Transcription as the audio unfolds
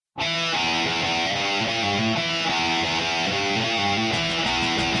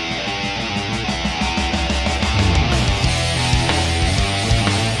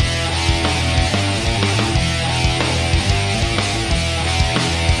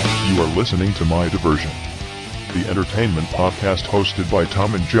You are listening to My Diversion, the entertainment podcast hosted by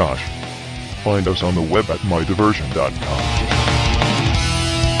Tom and Josh. Find us on the web at mydiversion.com.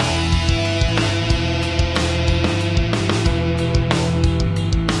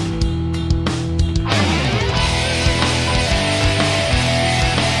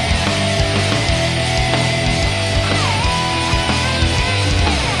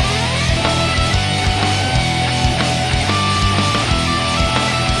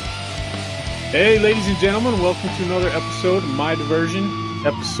 Hey, ladies and gentlemen, welcome to another episode of My Diversion,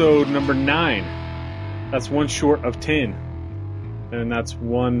 episode number 9. That's one short of 10, and that's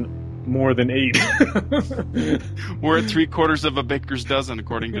one more than 8. We're at 3/4 of a baker's dozen,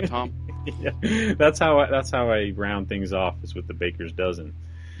 according to Tom. Yeah, that's how I round things off, is with the baker's dozen.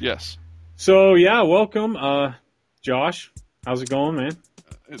 Yes. So yeah, welcome, Josh. How's it going, man?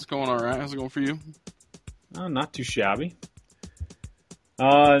 It's going all right. How's it going for you? Not too shabby.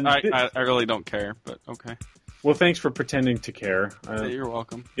 I really don't care, but okay. Well, thanks for pretending to care. You're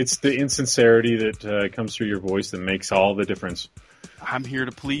welcome. It's the insincerity that comes through your voice that makes all the difference. I'm here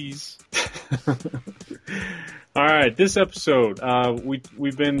to please. All right, this episode,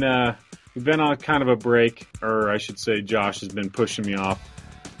 we've been on kind of a break, or I should say, Josh has been pushing me off,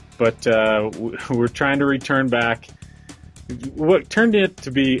 but we're trying to return back. What turned it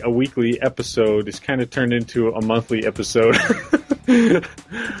to be a weekly episode is kind of turned into a monthly episode.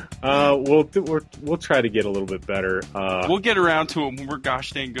 We'll try to get a little bit better. We'll get around to it when we're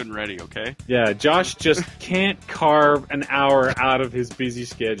gosh dang good and ready, okay? Yeah, Josh just can't carve an hour out of his busy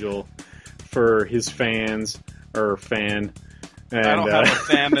schedule for his fans or fan. And, I don't have a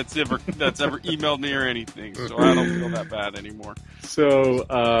fan that's ever emailed me or anything, so I don't feel that bad anymore. So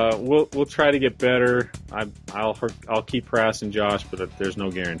we'll try to get better. I'll keep harassing Josh, but there's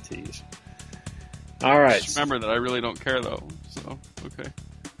no guarantees. All right. Just remember that I really don't care, though. So, okay.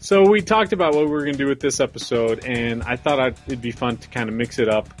 So we talked about what we were going to do with this episode, and I thought it'd be fun to kind of mix it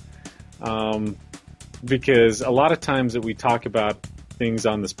up, because a lot of times that we talk about things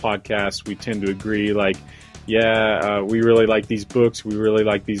on this podcast, we tend to agree, like, we really like these books, we really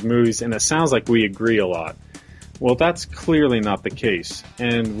like these movies, and it sounds like we agree a lot. Well, that's clearly not the case,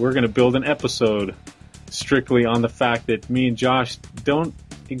 and we're going to build an episode strictly on the fact that me and Josh don't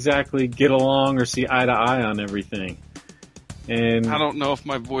exactly get along or see eye to eye on everything. And I don't know if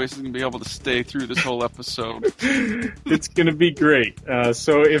my voice is going to be able to stay through this whole episode. It's going to be great.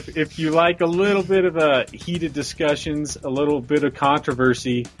 So if you like a little bit of heated discussions, a little bit of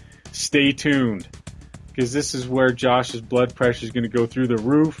controversy, stay tuned, because this is where Josh's blood pressure is going to go through the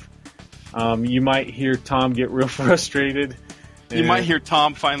roof. You might hear Tom get real frustrated. You might hear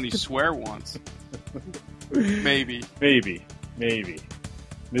Tom finally swear once. Maybe.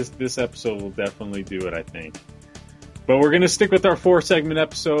 This episode will definitely do it, I think. But we're going to stick with our 4-segment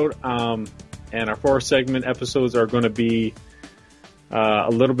episode, and our 4-segment episodes are going to be a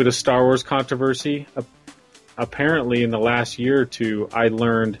little bit of Star Wars controversy. Apparently, in the last year or two, I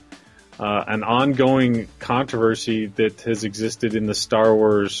learned an ongoing controversy that has existed in the Star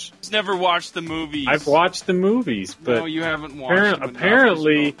Wars. I've never watched the movies. I've watched the movies, but no, you haven't watched them.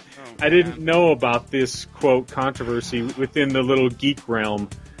 Apparently, I didn't know about this, quote, controversy within the little geek realm.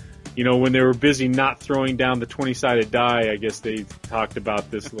 You know, when they were busy not throwing down the 20-sided die, I guess they talked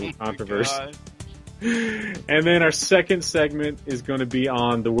about this little controversy. And then our second segment is going to be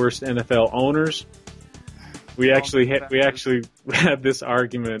on the worst NFL owners. We actually had this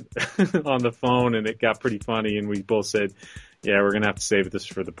argument on the phone, and it got pretty funny, and we both said, yeah, we're going to have to save this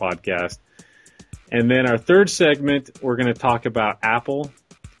for the podcast. And then our third segment, we're going to talk about Apple.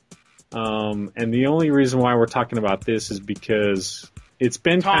 And the only reason why we're talking about this is because it's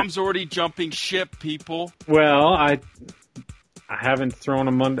been... Tom's already jumping ship, people. Well, I haven't thrown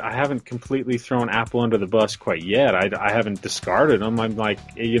them under... I haven't completely thrown Apple under the bus quite yet. I haven't discarded them. I'm like,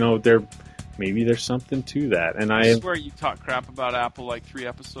 maybe there's something to that. And I swear you talked crap about Apple like 3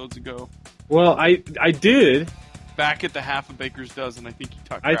 episodes ago. Well, I did. Back at the Half a Baker's Dozen, I think you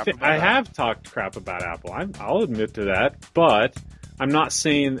talked crap about Apple. I have talked crap about Apple. I'll admit to that. But I'm not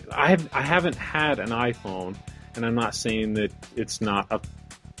saying... I haven't had an iPhone, and I'm not saying that it's not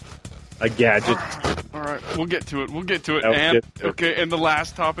a gadget. All right, we'll get to it. Okay, and the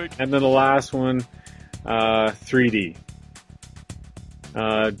last topic? And then the last one, 3D.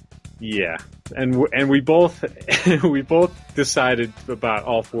 Yeah, and we both decided about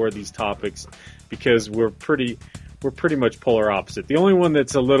all 4 of these topics because we're pretty much polar opposite. The only one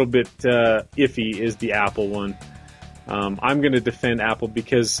that's a little bit iffy is the Apple one. I'm going to defend Apple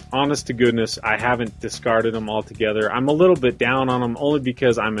because, honest to goodness, I haven't discarded them altogether. I'm a little bit down on them only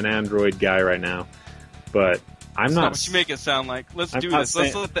because I'm an Android guy right now. But I'm That's not. not what you make it sound like. Let's I'm do not this.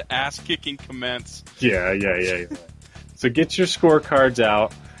 Let's saying- let the ass kicking commence. Yeah. So get your scorecards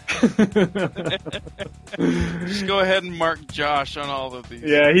out. Just go ahead and mark Josh on all of these.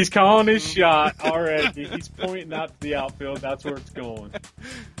 Yeah, he's calling his shot already. He's pointing out to the outfield. That's where it's going.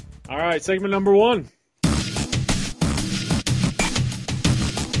 All right, segment number 1.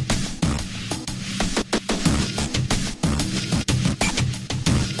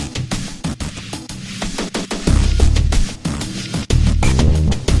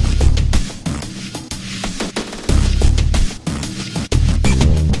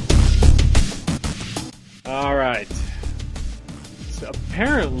 All right. So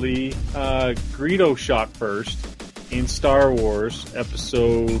apparently, Greedo shot first in Star Wars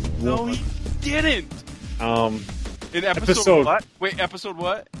Episode 1. No, he didn't. In episode- what? Wait, episode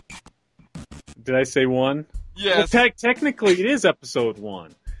what? Did I say 1? Yes. Well, technically, it is Episode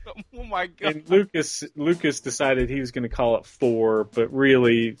 1. Oh my god. And Lucas decided he was going to call it 4, but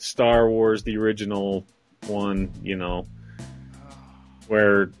really, Star Wars, the original one,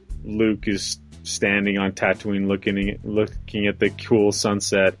 where Luke is standing on Tatooine looking at the cool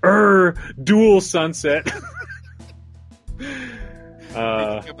sunset. Dual sunset.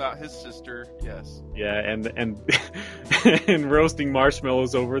 Thinking about his sister, yes. Yeah, and and roasting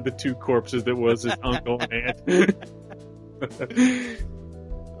marshmallows over the 2 corpses that was his uncle and aunt.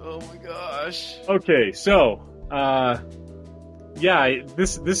 Oh my gosh. Okay, so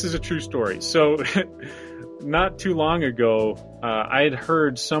this is a true story. So not too long ago, I had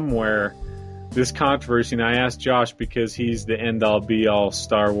heard somewhere this controversy, and I asked Josh because he's the end-all be-all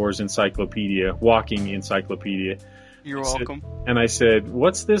Star Wars encyclopedia, walking encyclopedia. You're welcome. And I said,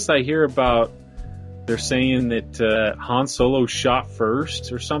 what's this I hear about? They're saying that Han Solo shot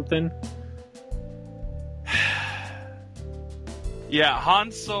first or something. Yeah,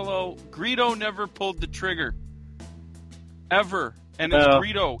 Han Solo, Greedo never pulled the trigger. Ever. And it's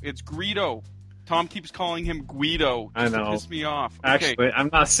Greedo. It's Greedo. Tom keeps calling him Guido. I know. To piss me off. Actually, I'm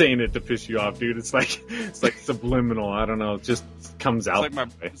not saying it to piss you off, dude. It's like subliminal. I don't know. It just comes out.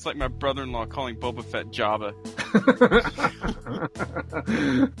 It's like my brother-in-law calling Boba Fett Jabba.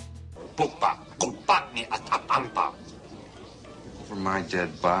 Over my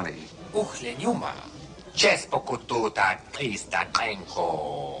dead body.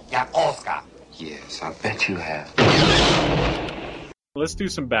 Yes, I bet you have. Let's do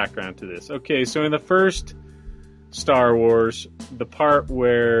some background to this. Okay, so in the first Star Wars, the part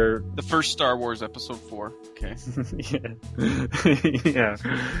where The first Star Wars Episode 4. Okay. yeah.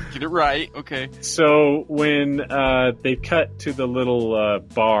 Get it right. Okay. So when they cut to the little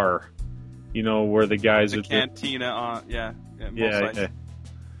bar, where the guys The are cantina on, yeah. yeah.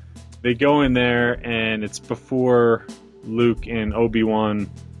 They go in there, and it's before Luke and Obi-Wan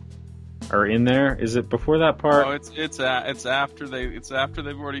are in there. Is it before that part? Oh, it's after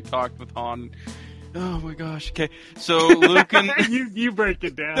they've already talked with Han. Oh my gosh. Okay. So Luke and you break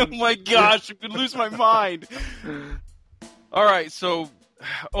it down. oh my gosh, I could lose my mind. All right, so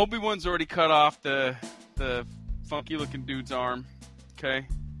Obi-Wan's already cut off the funky looking dude's arm. Okay.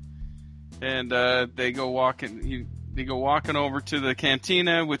 And they go walking over to the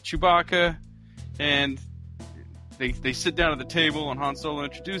cantina with Chewbacca, and they sit down at the table, and Han Solo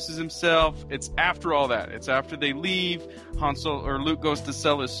introduces himself. It's after all that. It's after they leave. Luke goes to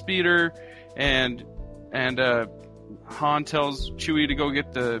sell his speeder, and Han tells Chewie to go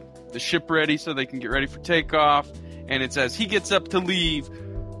get the ship ready so they can get ready for takeoff. And it's as he gets up to leave,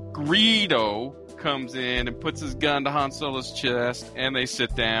 Greedo comes in and puts his gun to Han Solo's chest, and they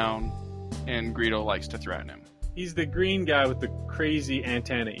sit down, and Greedo likes to threaten him. He's the green guy with the crazy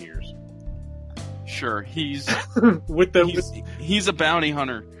antenna ears. Sure, he's a bounty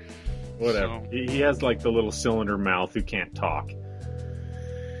hunter. Whatever. So. He has like the little cylinder mouth who can't talk.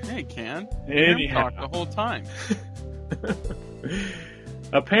 Yeah, he can. Anyhow. He can talk the whole time.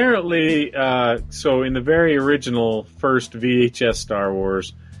 Apparently, so in the very original first VHS Star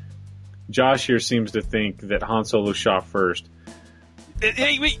Wars, Josh here seems to think that Han Solo shot first.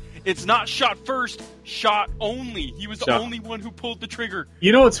 Hey, wait! It's not shot first, shot only. He was the only one who pulled the trigger.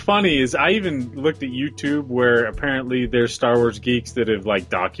 You know what's funny is I even looked at YouTube where apparently there's Star Wars geeks that have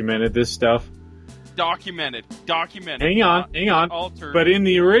like documented this stuff. Documented. Hang on. Altered. But in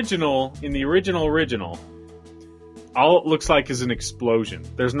the original, all it looks like is an explosion.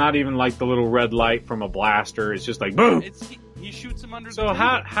 There's not even like the little red light from a blaster. It's just like boom. He shoots him under the So table.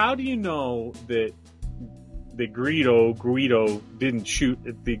 how do you know that the Greedo didn't shoot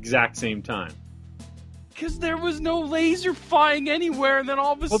at the exact same time? Because there was no laser flying anywhere, and then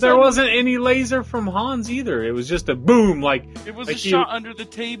all of a Well, sudden... there wasn't any laser from Han's either. It was just a boom, like... It was like a shot under the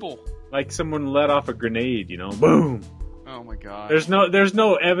table. like someone let off a grenade, boom. Oh my god. There's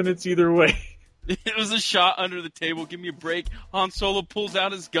no evidence either way. It was a shot under the table. Give me a break. Han Solo pulls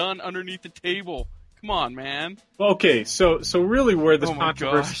out his gun underneath the table. Come on, man. Okay, so really where this Oh my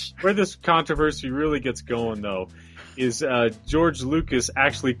controversy really gets going though is George Lucas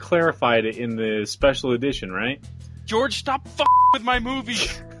actually clarified it in the special edition, right? George, stop with my movie.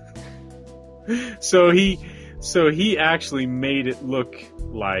 So he actually made it look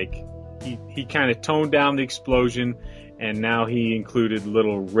like he kind of toned down the explosion, and now he included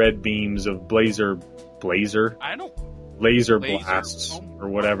little red beams of laser blasts or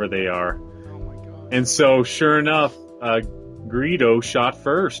whatever they are. Oh my god. And so, sure enough, Greedo shot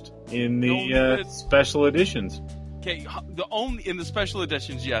first in the special editions. Okay, in the special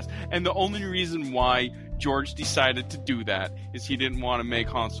editions, yes, and the only reason why George decided to do that is he didn't want to make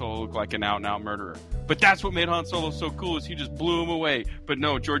Han Solo look like an out-and-out murderer. But that's what made Han Solo so cool, is he just blew him away. But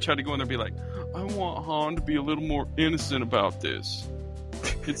no, George had to go in there and be like, I want Han to be a little more innocent about this.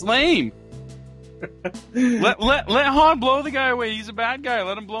 It's lame. let Han blow the guy away. He's a bad guy.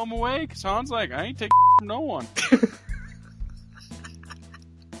 Let him blow him away, because Han's like, I ain't taking from no one.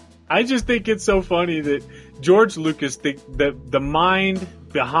 I just think it's so funny that George Lucas, the mind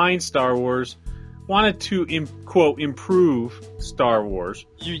behind Star Wars, wanted to, quote, improve Star Wars.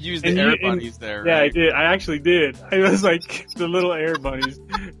 You used the air bunnies there, yeah, right? I did. I actually did. I was like, the little air bunnies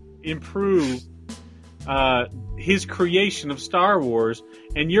improve his creation of Star Wars,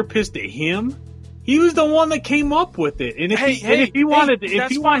 and you're pissed at him? He was the one that came up with it. And if he wanted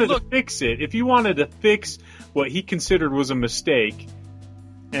to fix what he considered was a mistake,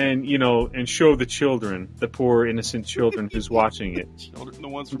 and show the children, the poor innocent children who's watching it, the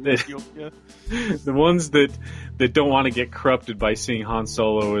ones from Ethiopia, the ones that don't want to get corrupted by seeing Han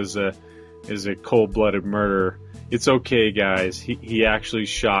Solo as a cold-blooded murderer. It's okay, guys. He actually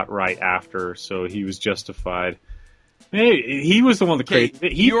shot right after, so he was justified. Hey, he was the one that created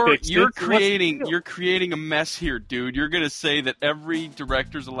it. You're creating a mess here, dude. You're going to say that every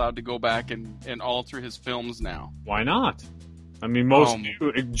director's allowed to go back and alter his films now. Why not? I mean,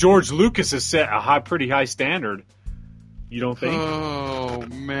 George Lucas has set a pretty high standard. You don't think? Oh,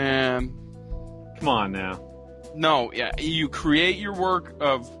 man. Come on now. No, yeah, you create your work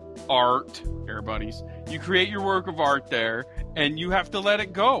of art, Air Buddies. You create your work of art there, and you have to let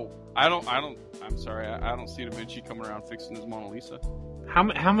it go. I'm sorry, I don't see Da Vinci coming around fixing his Mona Lisa. How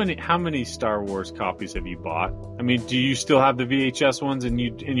many Star Wars copies have you bought? I mean, do you still have the VHS ones, and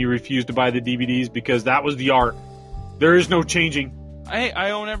you refuse to buy the DVDs because that was the art? There is no changing. I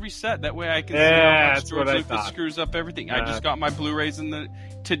own every set. That way I can see how much George Lucas screws up everything. I just got my Blu-rays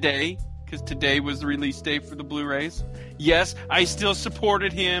today, because today was the release date for the Blu-rays. Yes, I still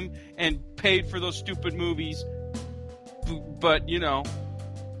supported him and paid for those stupid movies. But, what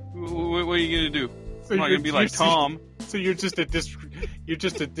are you going to do? I'm not going to be like Tom. So you're just a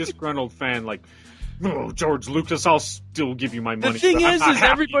disgruntled fan, like, oh, George Lucas, I'll still give you my money. The thing is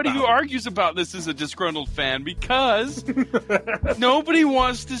everybody who argues about this is a disgruntled fan, because nobody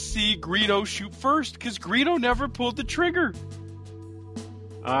wants to see Greedo shoot first, because Greedo never pulled the trigger.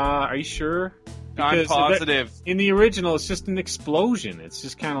 Are you sure? I'm positive. In the original, it's just an explosion. It's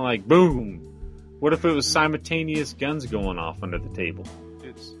just kind of like, boom. What if it was simultaneous guns going off under the table?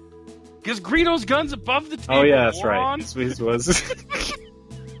 Because Greedo's gun's above the table. Oh, yeah, that's right. His was.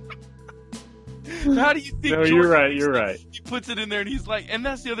 How do you think? No, you're right. He puts it in there, and he's like, and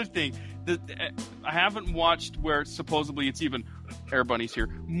that's the other thing. I haven't watched where supposedly it's even, Air Bunnies here,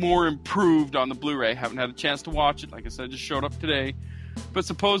 more improved on the Blu-ray. Haven't had a chance to watch it. Like I said, it just showed up today. But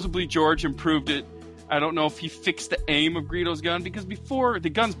supposedly George improved it. I don't know if he fixed the aim of Greedo's gun, because before the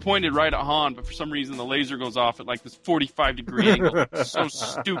gun's pointed right at Han, but for some reason the laser goes off at like this 45-degree angle. It's so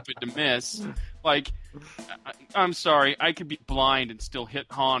stupid to miss. Like, I'm sorry, I could be blind and still hit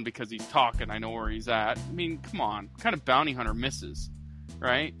Han because he's talking. I know where he's at. I mean, come on, what kind of bounty hunter misses,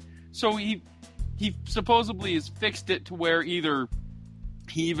 right? So he supposedly has fixed it to where either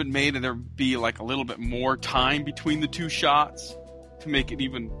he even made there be like a little bit more time between the two shots, to make it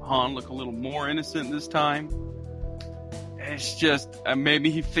even Han look a little more innocent this time. It's just,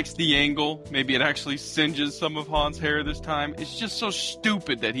 maybe he fixed the angle. Maybe it actually singes some of Han's hair this time. It's just so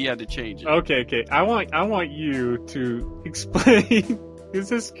stupid that he had to change it. Okay. I want you to explain, because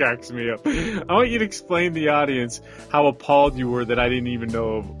this cracks me up. I want you to explain to the audience how appalled you were that I didn't even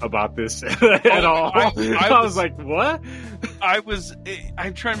know about this at all. I was like, what? I'm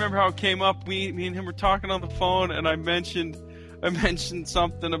trying to remember how it came up. Me and him were talking on the phone, and I mentioned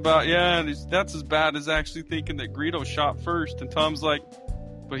something about, that's as bad as actually thinking that Greedo shot first. And Tom's like,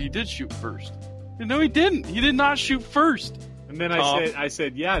 but he did shoot first. No, he didn't. He did not shoot first. And then Tom. I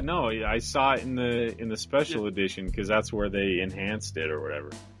said, yeah, no, I saw it in the special edition because that's where they enhanced it or whatever.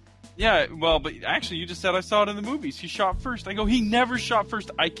 Yeah, well, but actually, you just said I saw it in the movies. He shot first. I go, he never shot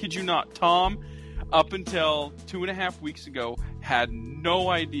first. I kid you not. Tom, up until 2.5 weeks ago, had no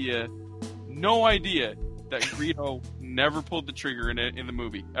idea that Greedo never pulled the trigger in the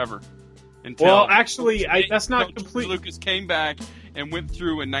movie ever. Well, actually, that's not complete. Lucas came back and went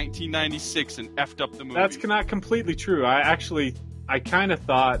through in 1996 and effed up the movie. That's not completely true. I kind of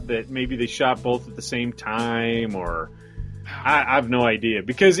thought that maybe they shot both at the same time, or I have no idea.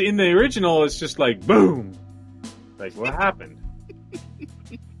 Because in the original, it's just like boom, like what happened?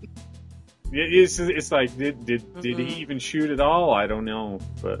 It's like did he even shoot at all? I don't know,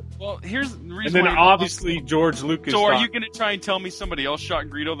 but well, here's the reason. And then why obviously George Lucas. So are you going to try and tell me somebody else shot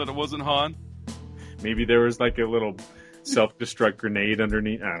Greedo that it wasn't Han? Maybe there was like a little self-destruct grenade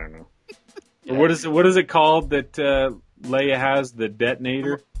underneath. I don't know. Yeah. Or what is it called that Leia has? The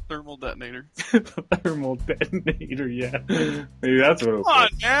detonator. Thermal detonator. Thermal detonator. Yeah, maybe that's what it was. Come on,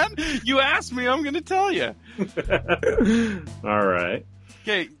 man! You asked me, I'm going to tell you. All right.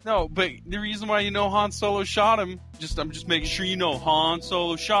 Okay, no, but the reason why you know Han Solo shot him, I'm just making sure you know Han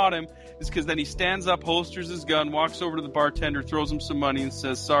Solo shot him, is because then he stands up, holsters his gun, walks over to the bartender, throws him some money, and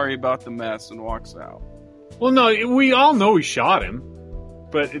says, sorry about the mess, and walks out. Well, no, we all know he shot him.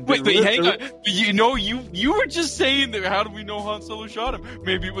 But hang on. You know, you were just saying that, how do we know Han Solo shot him?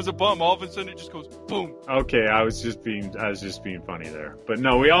 Maybe it was a bum. All of a sudden it just goes, boom. Okay, I was just being funny there. But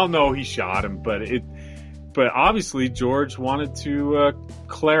no, we all know he shot him, But obviously, George wanted to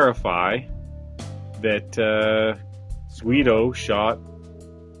clarify that Guido shot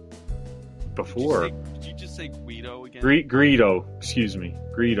before. Did you just say Guido again? Greedo, excuse me.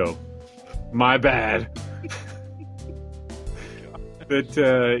 Greedo. My bad. But,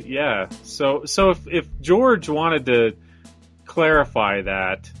 yeah. So if George wanted to clarify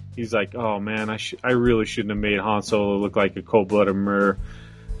that, he's like, oh, man, I really shouldn't have made Han Solo look like a cold-blooded murderer.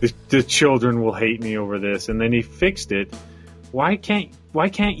 The children will hate me over this, and then he fixed it. Why can't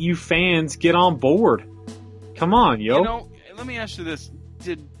you fans get on board? Come on, yo. You know, let me ask you this: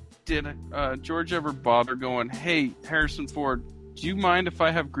 Did George ever bother going, "Hey, Harrison Ford, do you mind if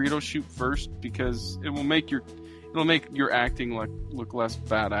I have Greedo shoot first because it'll make your acting look less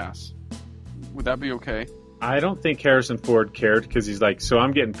badass"? Would that be okay? I don't think Harrison Ford cared because he's like, so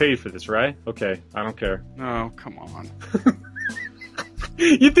I'm getting paid for this, right? Okay, I don't care. Oh, come on.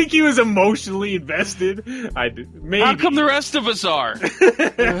 You think he was emotionally invested? Maybe. How come the rest of us are?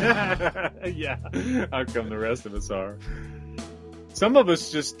 Yeah, how come the rest of us are? Some of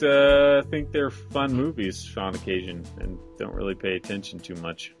us just think they're fun movies on occasion and don't really pay attention too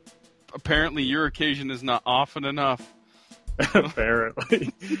much. Apparently your occasion is not often enough.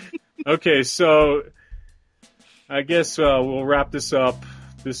 Apparently. Okay, so I guess we'll wrap this up,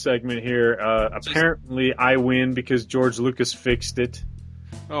 this segment here. Apparently I win because George Lucas fixed it.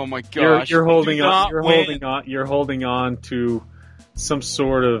 Oh my gosh! You're holding on to some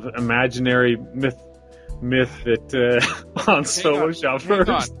sort of imaginary myth that Han Solo shot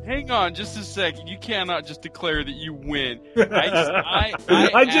first. Hang on, just a second. You cannot just declare that you win.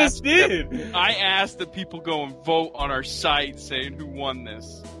 I just did. I asked that people go and vote on our site saying who won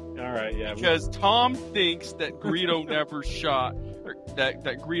this. All right, yeah. Because Tom thinks that Greedo never shot, or that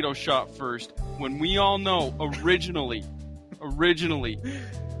Greedo shot first, when we all know originally.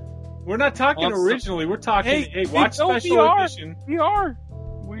 We're not talking originally. We're talking. Hey, watch special edition. We are.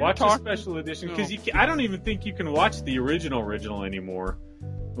 Watch the special edition because I don't even think you can watch the original anymore,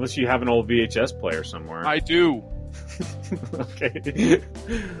 unless you have an old VHS player somewhere. I do. Okay.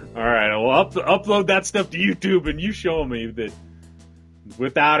 All right. Well, upload that stuff to YouTube, and you show me that,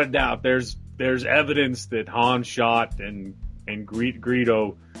 without a doubt, there's evidence that Han shot and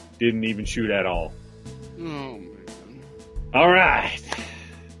Greedo didn't even shoot at all. Oh man. All right.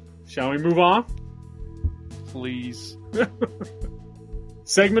 Shall we move on? Please.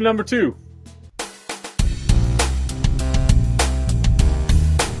 Segment number 2.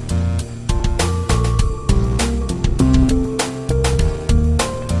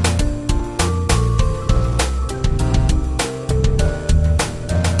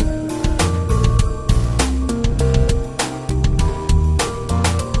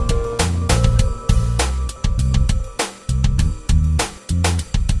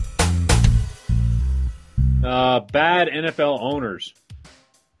 Bad NFL owners.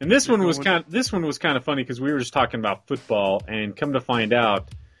 And this one was kind of funny because we were just talking about football, and come to find out,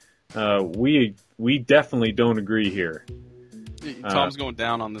 we definitely don't agree here. Tom's going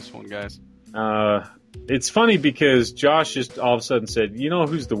down on this one, guys. It's funny because Josh just all of a sudden said, "You know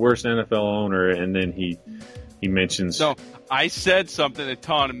who's the worst NFL owner?" And then he he mentions. No, I said something that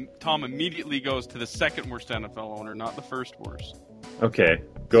Tom immediately goes to the second worst NFL owner, not the first worst. Okay,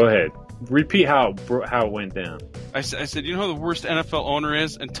 go ahead. Repeat how it went down. I said, you know who the worst NFL owner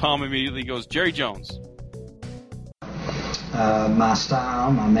is? And Tom immediately goes, Jerry Jones.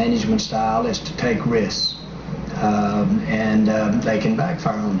 My management style is to take risks, and they can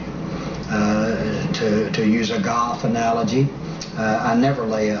backfire on you. To use a golf analogy, I never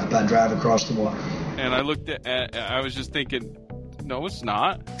lay up, I drive across the water. And I looked I was just thinking, no, it's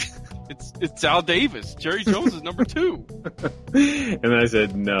not. It's Al Davis. Jerry Jones is number 2. And I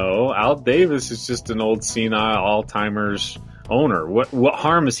said, no, Al Davis is just an old senile Alzheimer's owner. What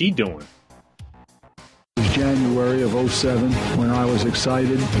harm is he doing? It was January of 2007 when I was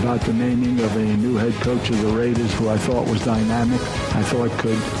excited about the naming of a new head coach of the Raiders who I thought was dynamic. I thought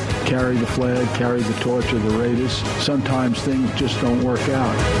could carry the flag, carry the torch of the Raiders. Sometimes things just don't work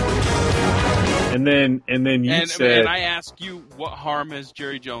out. And then you said... And I ask you, what harm has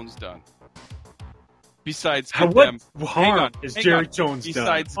Jerry Jones done? Besides get them... What harm has Jerry Jones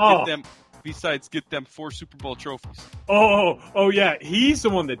done? Besides get them 4 Super Bowl trophies. Oh yeah, he's the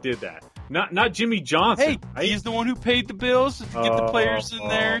one that did that. Not Jimmy Johnson. Hey, right? He's the one who paid the bills to get the players in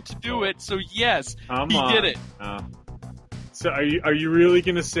there to do it. So yes, he did it. So are you really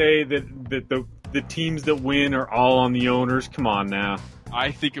going to say that the teams that win are all on the owners? Come on now.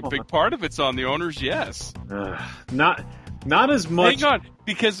 I think a big part of it's on the owners. Yes. Not as much. Hang on,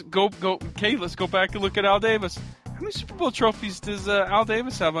 because go. Okay, let's go back and look at Al Davis. How many Super Bowl trophies does Al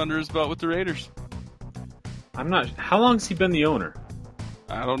Davis have under his belt with the Raiders? I'm not. How long has he been the owner?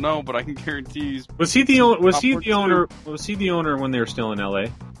 I don't know, but I can guarantee he's. Was he the owner? Was he the owner? Was he the owner when they were still in LA?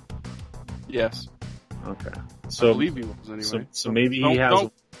 Yes. Okay. So I believe he was anyway. So maybe he has.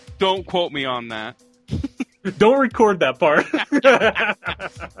 Don't quote me on that. Don't record that part.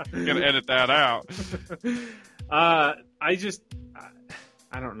 I'm gonna edit that out. I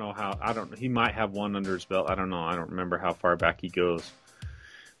don't know how. He might have one under his belt. I don't know. I don't remember how far back he goes.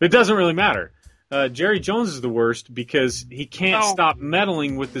 But it doesn't really matter. Jerry Jones is the worst because he can't stop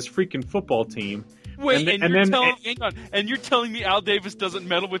meddling with this freaking football team. Wait, and you're telling me Al Davis doesn't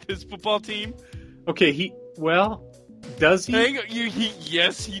meddle with his football team? Okay, does he?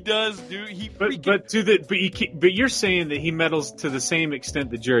 Yes, he does, dude. But you're saying that he meddles to the same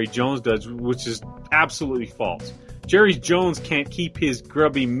extent that Jerry Jones does, which is absolutely false. Jerry Jones can't keep his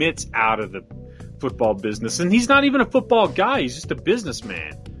grubby mitts out of the football business, and he's not even a football guy. He's just a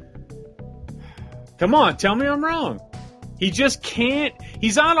businessman. Come on, tell me I'm wrong. He just can't.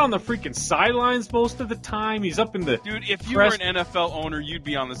 He's out on the freaking sidelines most of the time. He's up in the dude. If you were an NFL owner, you'd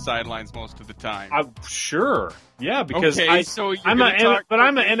be on the sidelines most of the time. I'm sure, yeah, because I'm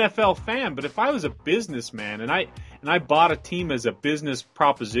an NFL fan. But if I was a businessman and I bought a team as a business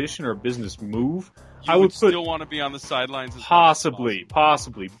proposition or a business move, I would still want to be on the sidelines. Possibly.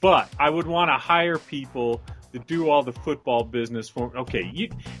 But I would want to hire people to do all the football business for me. Okay,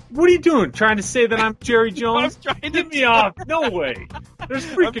 what are you doing? Trying to say that I'm Jerry Jones? Get me off. No way. There's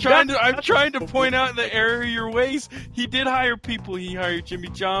freaking I'm trying to point out the error of your ways. He did hire people. He hired Jimmy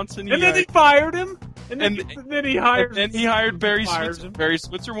Johnson. Then he fired him. And then he hired Barry Switzer. Barry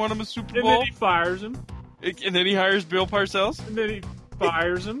Switzer won him a Super Bowl. And then he fires him. And then he hires Bill Parcells. And then he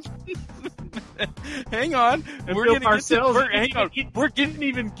fires him. Hang on. And Bill Parcells. We didn't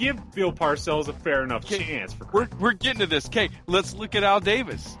even give Bill Parcells a fair enough chance. We're getting to this. Okay, let's look at Al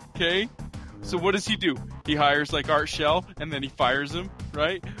Davis. Okay, so what does he do? He hires like Art Shell, and then he fires him.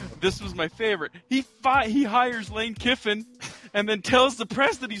 Right? This was my favorite. He hires Lane Kiffin, and then tells the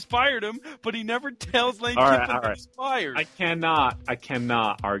press that he's fired him, but he never tells Lane Kiffin that he's fired. I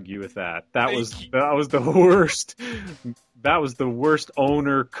cannot argue with that. That was the worst. That was the worst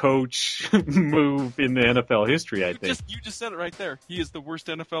owner-coach move in the NFL history, I think. You just said it right there. He is the worst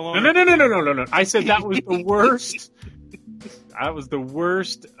NFL owner. No. I said that was the worst. That was the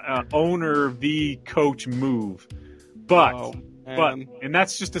worst owner v. coach move. And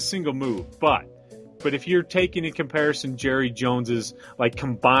that's just a single move. But if you're taking in comparison Jerry Jones's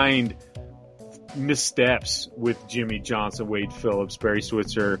combined missteps with Jimmy Johnson, Wade Phillips, Barry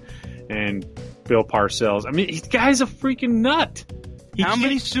Switzer, and Bill Parcells. I mean, this guy's a freaking nut. How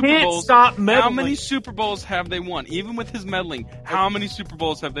many Super Bowls have they won? Even with his meddling, how many Super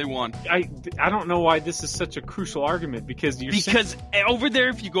Bowls have they won? I don't know why this is such a crucial argument because over there,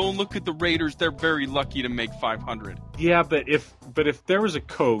 if you go and look at the Raiders, they're very lucky to make 500. Yeah, but if there was a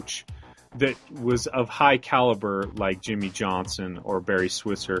coach that was of high caliber like Jimmy Johnson or Barry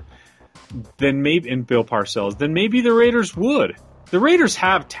Switzer, then maybe and Bill Parcells, then maybe the Raiders would. The Raiders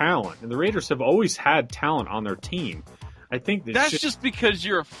have talent, and the Raiders have always had talent on their team. I think That's just because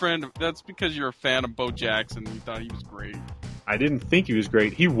you're a fan of Bo Jackson and you thought he was great. I didn't think he was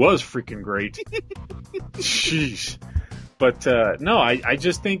great. He was freaking great. Jeez. But no, I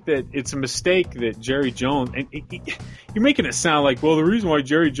just think that it's a mistake that Jerry Jones, and you're making it sound like, well, the reason why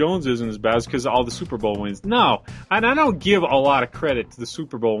Jerry Jones isn't as bad is because of all the Super Bowl wins. No, and I don't give a lot of credit to the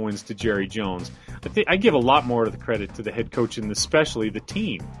Super Bowl wins to Jerry Jones. I give a lot more of the credit to the head coach and especially the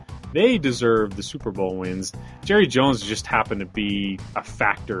team. They deserve the Super Bowl wins. Jerry Jones just happened to be a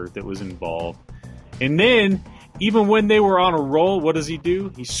factor that was involved. And then, even when they were on a roll, what does he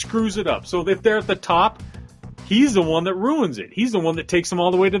do? He screws it up. So if they're at the top, he's the one that ruins it. He's the one that takes them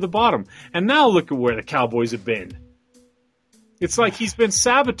all the way to the bottom. And now look at where the Cowboys have been. It's like he's been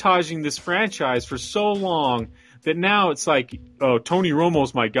sabotaging this franchise for so long that now it's like, oh, Tony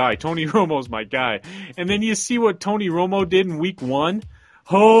Romo's my guy. Tony Romo's my guy. And then you see what Tony Romo did in week 1.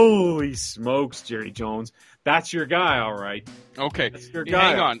 Holy smokes, Jerry Jones. That's your guy, all right. Okay. That's your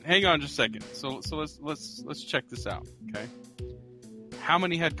guy. Hang on just a second. So let's check this out, okay? How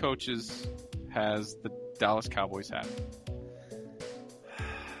many head coaches has the Dallas Cowboys had?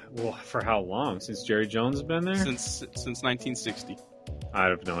 Well, for how long? Since Jerry Jones has been there? Since 1960. I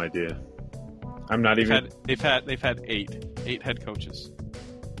have no idea. I'm not even. They've had eight head coaches.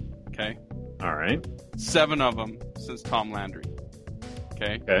 Okay. All right. 7 of them since Tom Landry.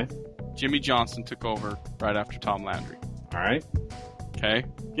 Okay. Okay. Jimmy Johnson took over right after Tom Landry. All right. Okay.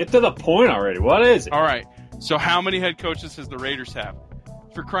 Get to the point already. What is it? All right. So how many head coaches does the Raiders have?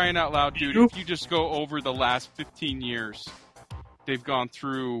 For crying out loud, dude, if you just go over the last 15 years, they've gone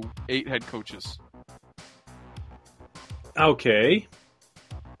through 8 head coaches. Okay.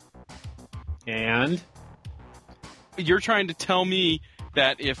 And? You're trying to tell me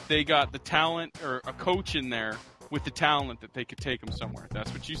that if they got the talent or a coach in there with the talent that they could take them somewhere.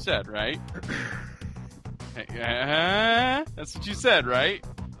 That's what you said, right? That's what you said, right?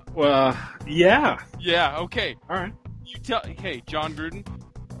 Well, yeah. Yeah, okay. All right. Hey, John Gruden?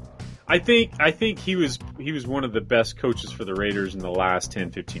 I think he was one of the best coaches for the Raiders in the last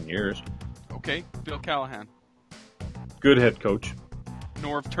 10, 15 years. Okay, Bill Callahan. Good head coach.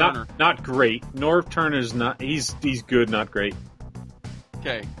 Norv Turner. Not great. Norv Turner's not. He's good, not great.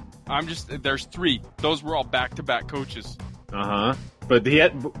 Okay, there's 3. Those were all back-to-back coaches. But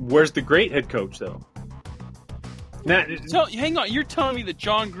where's the great head coach though? Hang on, you're telling me that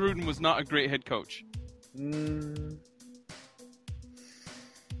John Gruden was not a great head coach?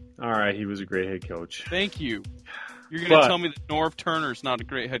 All right, he was a great head coach. Thank you. You're going to tell me that Norv Turner's not a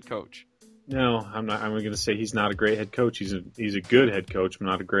great head coach? No, I'm not. I'm going to say he's not a great head coach. He's a good head coach, but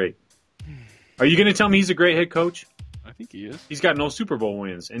not a great. Are you going to tell me he's a great head coach? I think he is. He's got no Super Bowl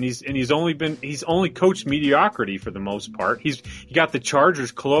wins, and he's only coached mediocrity for the most part. He got the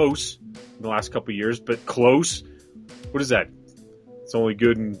Chargers close in the last couple of years, but close. What is that? It's only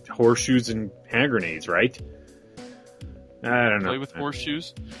good in horseshoes and hand grenades, right? I don't know. Play with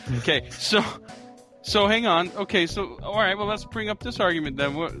horseshoes. Okay, so hang on. Okay, so all right. Well, let's bring up this argument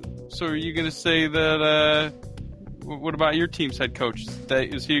then. So are you going to say that? What about your team's head coach?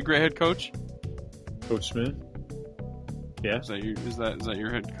 Is he a great head coach? Coach Smith. Yeah. Is that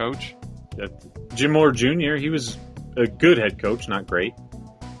your head coach? Jim Moore Jr. He was a good head coach, not great.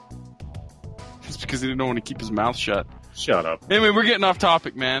 It's because he didn't want to keep his mouth shut. Shut up. Anyway, we're getting off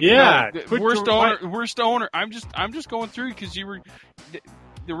topic, man. Yeah. Worst owner. I'm just going through because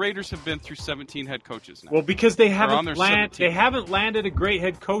the Raiders have been through 17 head coaches now. Well, because they haven't landed a great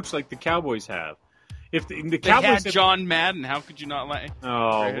head coach like the Cowboys have. If the Cowboys had John Madden, how could you not land?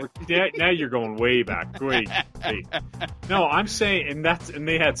 Oh, now you're going way back. Wait. No, I'm saying, and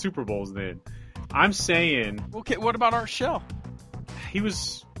they had Super Bowls then. I'm saying. Okay, what about Art Shell? He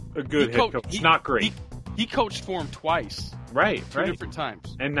was a good head coach, not great. He coached for him twice. Right. Two different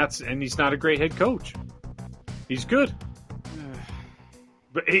times. And he's not a great head coach. He's good.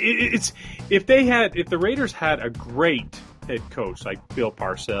 But it's if the Raiders had a great head coach like Bill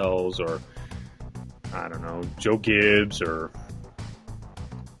Parcells or I don't know, Joe Gibbs or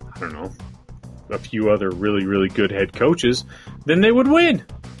I don't know, a few other really, really good head coaches, then they would win.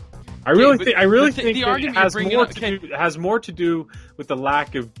 I really think it has more to do with the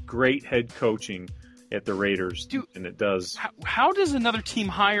lack of great head coaching at the Raiders than it does. How does another team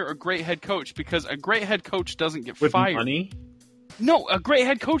hire a great head coach? Because a great head coach doesn't get fired. With money? No, a great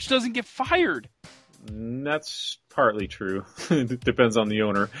head coach doesn't get fired. That's partly true. It depends on the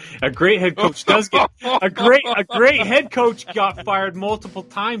owner. A great head coach does get a great head coach got fired multiple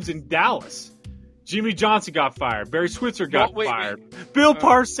times in Dallas. Jimmy Johnson got fired. Barry Switzer got fired. Bill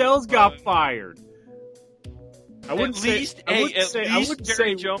Parcells got fired. I wouldn't say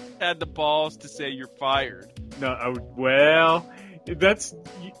Jerry Jones had the balls to say you're fired. No, well, that's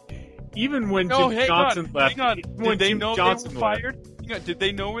even when Jimmy Johnson left. Hang on. When Did they Jimmy know Johnson they were fired? Hang on. Did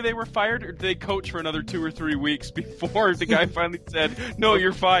they know where they were fired, or did they coach for another 2 or 3 weeks before the guy finally said, "No,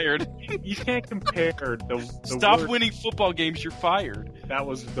 you're fired"? You can't compare the Stop word, winning football games. You're fired. That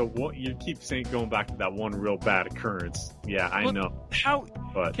was the one. You keep saying going back to that one real bad occurrence. Yeah, I know. How?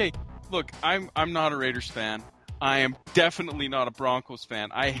 But Okay, look, I'm not a Raiders fan. I am definitely not a Broncos fan.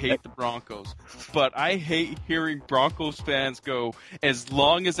 I hate the Broncos. But I hate hearing Broncos fans go, as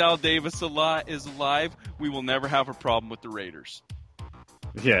long as Al Davis is alive, we will never have a problem with the Raiders.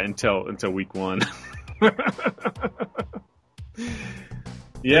 yeah, until week 1.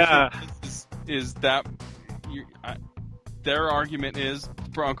 Yeah. Is that their argument is,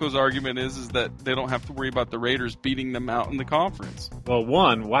 Broncos' argument is that they don't have to worry about the Raiders beating them out in the conference. Well,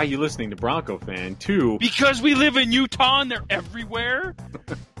 1, why are you listening to Bronco fan? 2, Because we live in Utah and they're everywhere?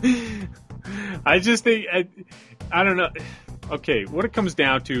 I just think I don't know. Okay, what it comes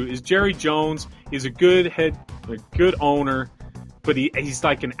down to is Jerry Jones is a good owner, but he's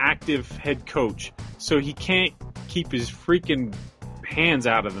like an active head coach, so he can't keep his freaking hands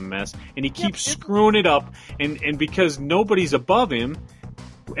out of the mess, and he keeps screwing it up, and because nobody's above him,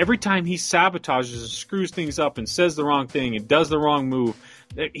 every time he sabotages and screws things up and says the wrong thing and does the wrong move,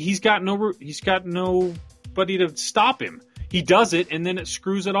 he's got nobody to stop him. He does it, and then it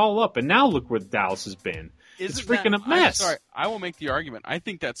screws it all up, and now look where Dallas has been. It's freaking a mess. I'm sorry, I will make the argument. I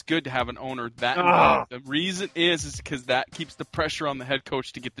think that's good to have an owner that involved. The reason is because that keeps the pressure on the head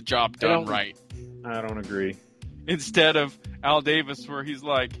coach to get the job done right. I don't agree. Instead of Al Davis, where he's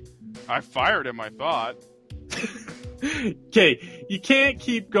like, I fired him, I thought. Okay, you can't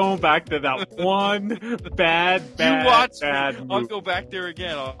keep going back to that one bad move. I'll go back there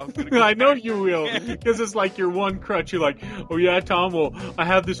again. I know you will, because it's like your one crutch. You're like, oh yeah, Tom, well, I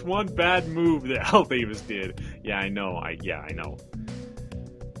have this one bad move that Al Davis did. Yeah, I know. I know.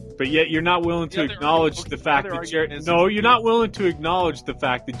 But yet you're not willing to acknowledge the fact that you're not willing to acknowledge the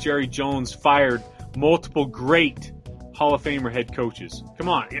fact that Jerry Jones fired multiple great Hall of Famer head coaches. Come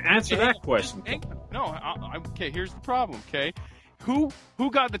on, answer that question. Okay, here's the problem, okay? Who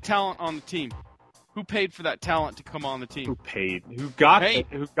got the talent on the team? Who paid for that talent to come on the team? Who paid? Who got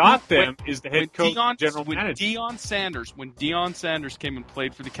them is the head coach, general manager. When Deion Sanders came and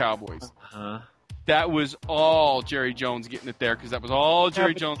played for the Cowboys, that was all Jerry Jones getting it there, because that was all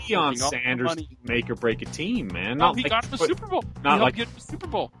Jerry Jones. Deion Sanders make or break a team, man. He got him a Super Bowl. Not like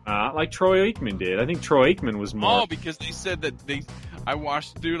Troy Aikman did. I think Troy Aikman was more. Oh, because they said that I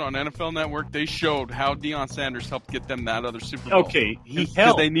watched the dude on NFL Network. They showed how Deion Sanders helped get them that other Super Bowl. Okay,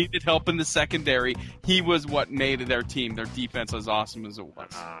 because they needed help in the secondary. He was what made their team, their defense, as awesome as it was.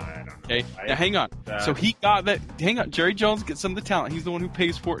 I don't know. Okay, now hang on. So he got that. Hang on, Jerry Jones gets some of the talent. He's the one who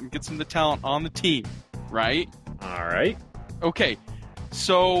pays for it and gets some of the talent on the team, right? All right. Okay,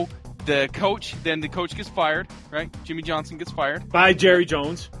 so the coach gets fired, right? Jimmy Johnson gets fired by Jerry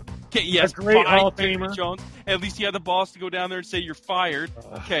Jones. Okay, yes, a great Hall of Famer. Jones. At least he had the balls to go down there and say you're fired.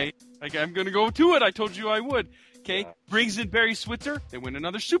 Okay, like I'm going to go to it. I told you I would. Okay, brings in Barry Switzer. They win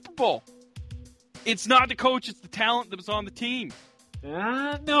another Super Bowl. It's not the coach; it's the talent that was on the team.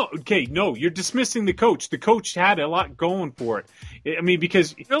 No. Okay, no. You're dismissing the coach. The coach had a lot going for it. I mean,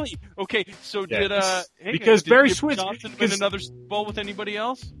 because really. Okay, so did Barry Switzer win another Super Bowl with anybody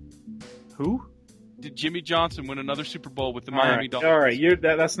else? Who? Did Jimmy Johnson win another Super Bowl with the Miami Dolphins? All right,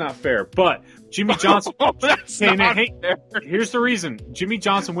 that's not fair. But Jimmy Johnson. Here's the reason. Jimmy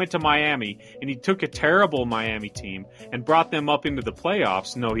Johnson went to Miami, and he took a terrible Miami team and brought them up into the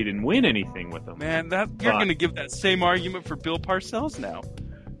playoffs. No, he didn't win anything with them. Man, you're going to give that same argument for Bill Parcells now.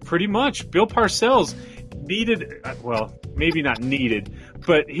 Pretty much. Bill Parcells needed, well, maybe not needed,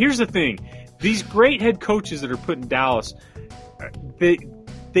 but here's the thing. These great head coaches that are put in Dallas,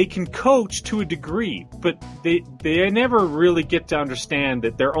 they can coach to a degree, but they never really get to understand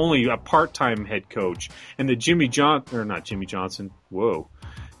that they're only a part-time head coach, and that Jerry Jones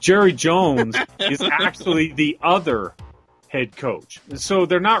is actually the other head coach. So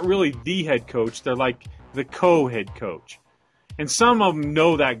they're not really the head coach, they're like the co-head coach. And some of them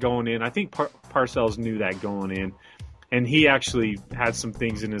know that going in. I think Parcells knew that going in, and he actually had some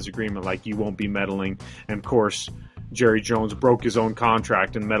things in his agreement, like you won't be meddling, and of course Jerry Jones broke his own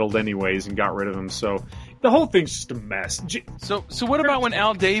contract and meddled anyways and got rid of him. So the whole thing's just a mess. So what about when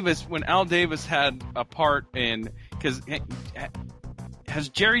Al Davis had a part in, because has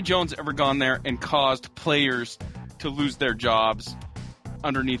Jerry Jones ever gone there and caused players to lose their jobs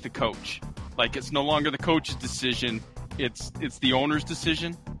underneath the coach? Like, it's no longer the coach's decision, it's the owner's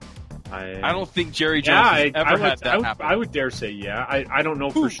decision? I don't think Jerry Jones has ever had that happen. I would dare say yeah. I don't know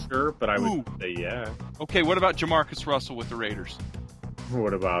for sure, but I would say yeah. Okay, what about Jamarcus Russell with the Raiders?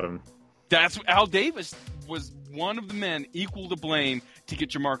 What about him? That's Al Davis was one of the men equal to blame to get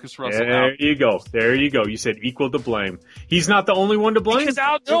Jamarcus Russell there out. There you go. You said equal to blame. He's not the only one to blame.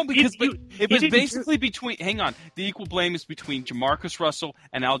 Because it was basically between. Hang on, the equal blame is between Jamarcus Russell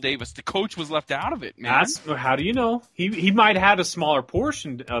and Al Davis. The coach was left out of it, man. How do you know? He might have had a smaller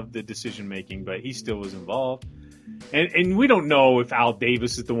portion of the decision making, but he still was involved. And we don't know if Al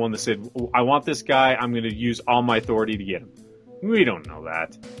Davis is the one that said, "I want this guy. I'm going to use all my authority to get him." We don't know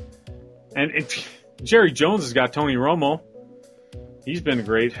that. And Jerry Jones has got Tony Romo. He's been a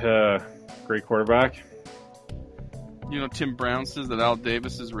great quarterback. You know, Tim Brown says that Al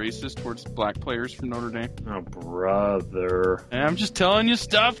Davis is racist towards black players from Notre Dame. Oh, brother. And I'm just telling you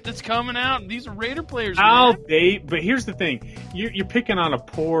stuff that's coming out. These are Raider players. But here's the thing. You're picking on a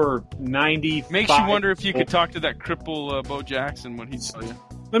poor 95. Makes you wonder if you could talk to that cripple Bo Jackson when he's...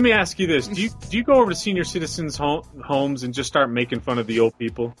 Let me ask you this. Do you go over to senior citizens' homes and just start making fun of the old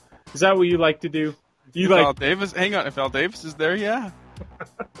people? Is that what you like to do? Al Davis? Hang on. If Al Davis is there, yeah.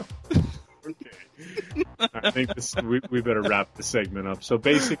 Okay. I think we better wrap the segment up. So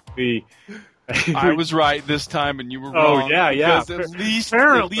basically... I was right this time and you were wrong. Oh, yeah. Because at least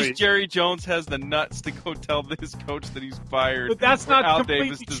Jerry Jones has the nuts to go tell his coach that he's fired. But that's not Al completely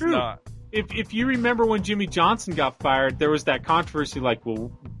Davis does true. Not. If you remember when Jimmy Johnson got fired, there was that controversy like,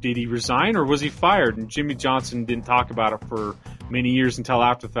 well, did he resign or was he fired? And Jimmy Johnson didn't talk about it for many years until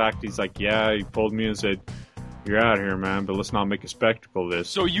after the fact. He's like, yeah, he pulled me and said, you're out of here, man, but let's not make a spectacle of this.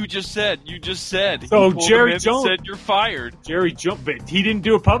 So you just said. So Jerry Jones said you're fired. Jerry Jones, but he didn't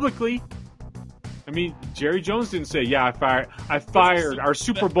do it publicly. I mean, Jerry Jones didn't say, yeah, I fired our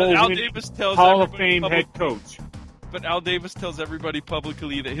Super Bowl Hall of Fame head coach. But Al Davis tells everybody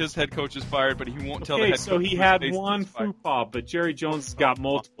publicly that his head coach is fired, but he won't tell the head coach. So he had one faux but Jerry Jones has got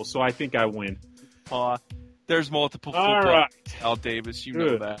multiple, so I think I win. There's multiple faux pas. Right. Al Davis, you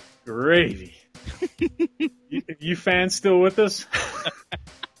know that. Gravy. you fans still with us?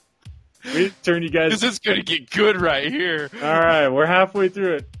 We turn you guys. This is going to get good right here. All right, we're halfway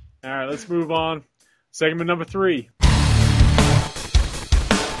through it. All right, let's move on. Segment number 3.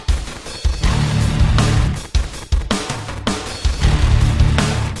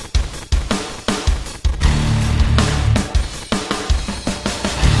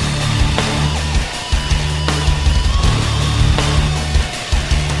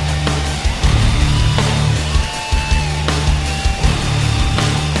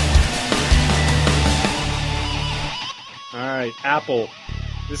 Apple.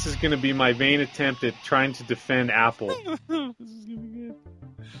 This is going to be my vain attempt at trying to defend Apple. This is going to be good.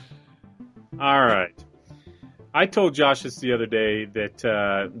 All right. I told Josh this the other day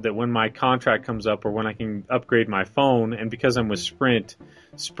that when my contract comes up or when I can upgrade my phone, and because I'm with Sprint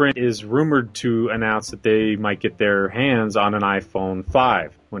is rumored to announce that they might get their hands on an iPhone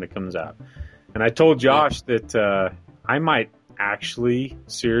 5 when it comes out. And I told Josh that I might actually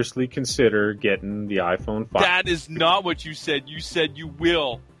seriously consider getting the iPhone 5. That is not what you said. You said you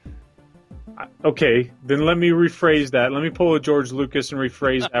will. Okay, then let me rephrase that. Let me pull a George Lucas and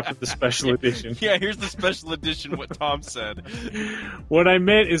rephrase that for the special edition. Yeah, here's the special edition, what Tom said. What I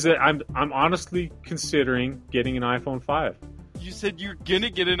meant is that I'm honestly considering getting an iPhone 5. You said you're going to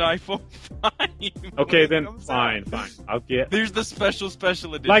get an iPhone 5. Okay, then fine. I'll get. There's the special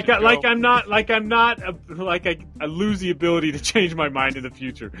edition. I lose the ability to change my mind in the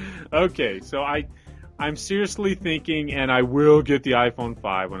future. Okay, so I'm seriously thinking, and I will get the iPhone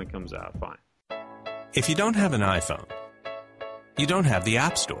 5 when it comes out. Fine. If you don't have an iPhone, you don't have the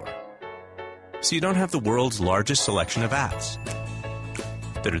App Store. So you don't have the world's largest selection of apps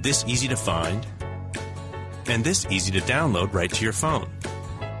that are this easy to find and this easy to download right to your phone.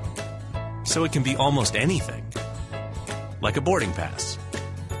 So it can be almost anything, like a boarding pass,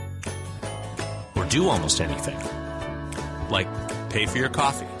 or do almost anything, like pay for your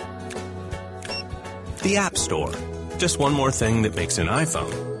coffee. The App Store, just one more thing that makes an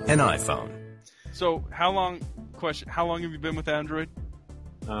iPhone an iPhone. So how long have you been with Android?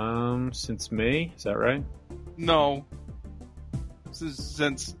 Since May, is that right? No.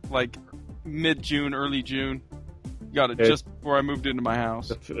 Since like mid-June, early June. Got it just before I moved into my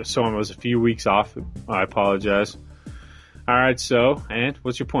house. So I was a few weeks off. I apologize. All right, and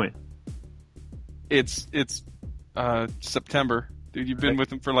what's your point? It's September. Dude, you've been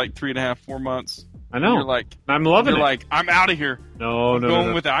with him for like 3.5, 4 months. I know. You're like, I'm loving it. You're like, I'm out of here. No.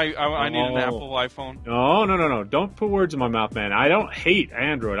 With I need an Apple iPhone. No. Don't put words in my mouth, man. I don't hate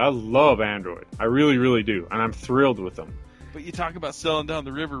Android. I love Android. I really, really do. And I'm thrilled with them. But you talk about selling down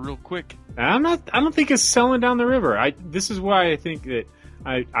the river real quick. I don't think it's selling down the river. This is why I think that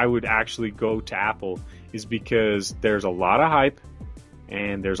I would actually go to Apple, is because there's a lot of hype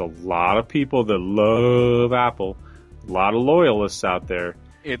and there's a lot of people that love Apple, a lot of loyalists out there.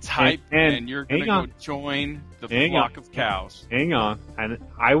 It's hype, and you're going to go join the flock of cows. Hang on, and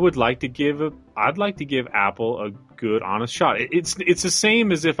I'd like to give Apple a good, honest shot. It's the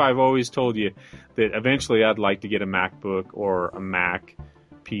same as if I've always told you that eventually I'd like to get a MacBook or a Mac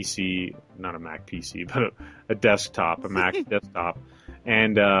PC, not a Mac PC, but a desktop, a Mac desktop,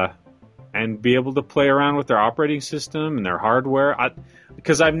 and be able to play around with their operating system and their hardware.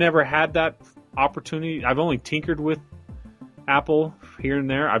 Because I've never had that opportunity. I've only tinkered with Apple here and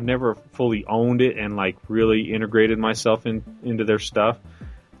there. I've never fully owned it and like really integrated myself into their stuff.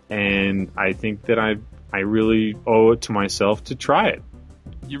 And I think that I really owe it to myself to try it.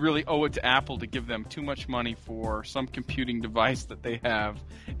 You really owe it to Apple to give them too much money for some computing device that they have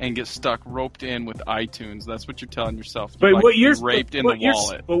and get roped in with iTunes. That's what you're telling yourself. But what you're raped in the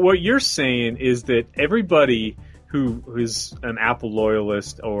wallet. But what you're saying is that everybody who is an Apple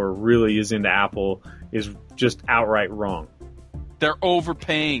loyalist or really is into Apple is just outright wrong. They're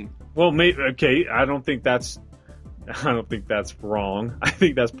overpaying. Well, okay, I don't think that's wrong. I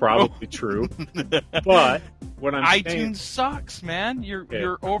think that's probably true. But what I'm saying, iTunes sucks, man.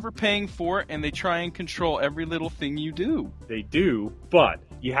 You're overpaying for it, and they try and control every little thing you do. They do, but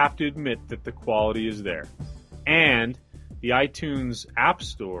you have to admit that the quality is there. And the iTunes App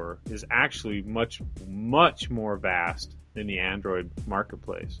Store is actually much, much more vast than the Android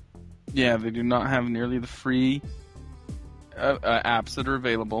marketplace. Yeah, they do not have nearly the free apps that are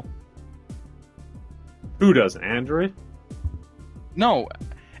available. Who doesn't? Android? No,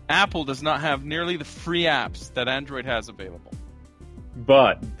 Apple does not have nearly the free apps that Android has available.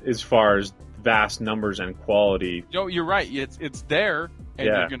 But as far as vast numbers and quality... No, you're right. It's there, and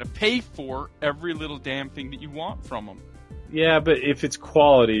Yeah. you're going to pay for every little damn thing that you want from them. Yeah, but if it's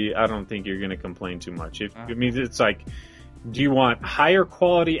quality, I don't think you're going to complain too much. I mean, it's like, do you want higher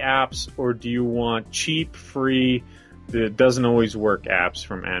quality apps, or do you want cheap, free, that doesn't always work apps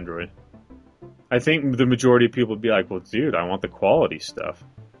from Android? I think the majority of people would be like, well, dude, I want the quality stuff.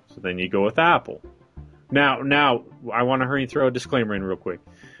 So then you go with Apple. Now, I want to throw a disclaimer in real quick.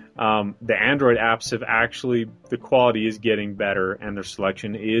 The Android apps have actually, the quality is getting better, and their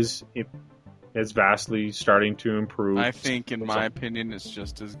selection is vastly starting to improve. I think, in my opinion, it's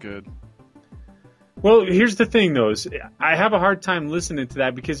just as good. Well, here's the thing, though. I have a hard time listening to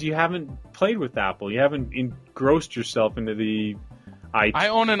that because you haven't played with Apple. You haven't engrossed yourself into the I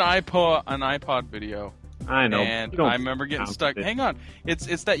own an iPod video. I know. And I remember getting stuck. Hang on.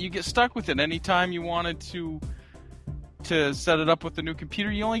 It's that you get stuck with it. Anytime you wanted to set it up with the new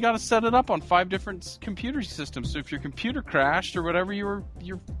computer, you only got to set it up on 5 different computer systems. So if your computer crashed or whatever, you're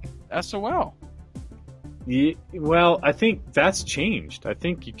SOL. Yeah, well, I think that's changed. I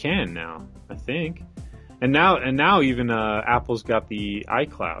think you can now. I think. And now even Apple's got the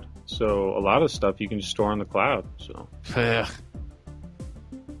iCloud. So a lot of stuff you can just store on the cloud. So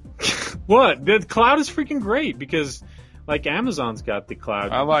What? The cloud is freaking great because, like, Amazon's got the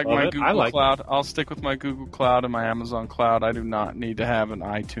cloud. I like my Google Cloud. I'll stick with my Google Cloud and my Amazon Cloud. I do not need to have an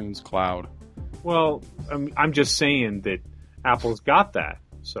iTunes Cloud. Well, I'm just saying that Apple's got that.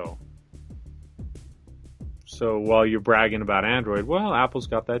 So while you're bragging about Android, well, Apple's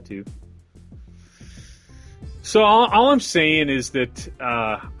got that too. So all I'm saying is that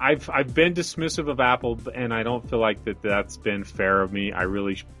I've been dismissive of Apple, and I don't feel like that's been fair of me. I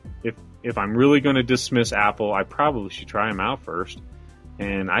really, if I'm really going to dismiss Apple, I probably should try them out first.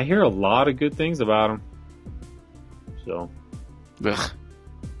 And I hear a lot of good things about them. So,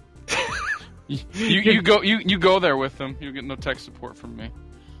 you go there with them. You'll get no tech support from me.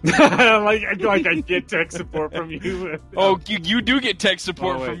 like I get tech support from you. Oh, you do get tech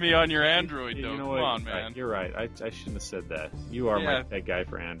support from me on your Android, though. Come on, man. You're right. I shouldn't have said that. You are my tech guy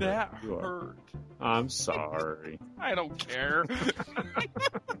for Android. That hurt. I'm sorry. I don't care.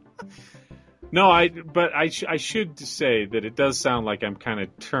 No, but I should say that it does sound like I'm kind of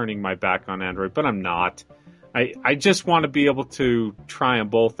turning my back on Android, but I'm not. I just want to be able to try them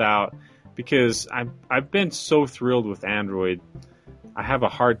both out because I've been so thrilled with Android. I have a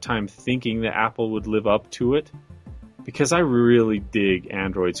hard time thinking that Apple would live up to it because I really dig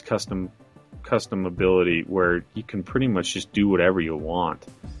Android's custom ability where you can pretty much just do whatever you want.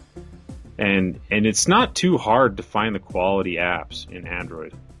 And it's not too hard to find the quality apps in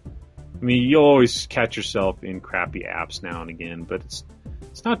Android. I mean, you'll always catch yourself in crappy apps now and again, but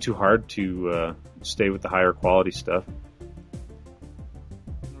it's not too hard to stay with the higher quality stuff.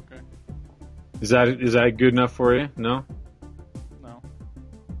 Okay. Is that good enough for you? No?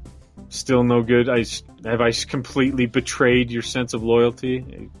 Still no good. Have I completely betrayed your sense of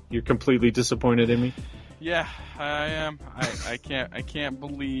loyalty? You're completely disappointed in me? Yeah, I am. I can't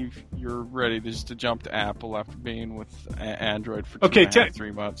believe you're ready just to jump to Apple after being with Android for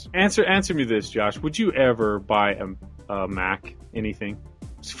 3 months. Answer me this, Josh. Would you ever buy a Mac? Anything?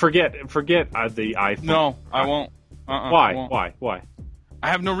 Forget the iPhone. No, I won't. Why? I won't. Why? I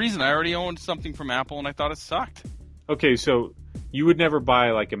have no reason. I already owned something from Apple, and I thought it sucked. Okay, so you would never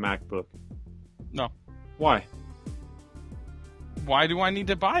buy like a MacBook? No. Why? Why do I need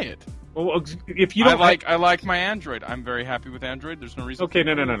to buy it? Well, if you don't, I like my Android. I'm very happy with Android. There's no reason. Okay,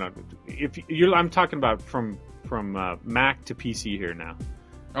 no. I'm talking about from Mac to PC here now.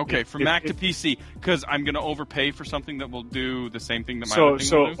 Okay, from Mac to PC, because I'm going to overpay for something that will do the same thing that my other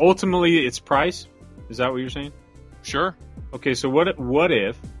thing will do. So ultimately, it's price. Is that what you're saying? Sure. Okay, so what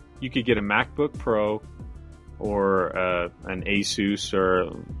if you could get a MacBook Pro or an Asus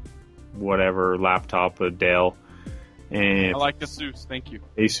or whatever laptop, a Dell, and I like the Asus. Thank you.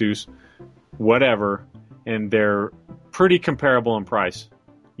 Asus, whatever, and they're pretty comparable in price.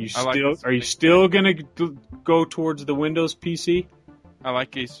 Are you still going to go towards the Windows PC? I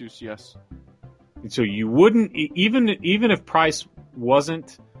like Asus, yes. So you wouldn't, even if price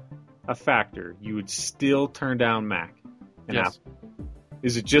wasn't a factor, you would still turn down Mac and yes. Apple.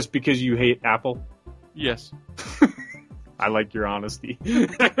 Is it just because you hate Apple? Yes. I like your honesty.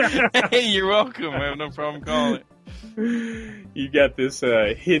 Hey, you're welcome. I have no problem calling it. You got this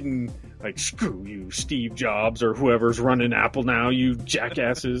hidden, like, screw you, Steve Jobs, or whoever's running Apple now, you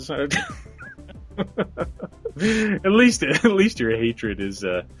jackasses. At least your hatred is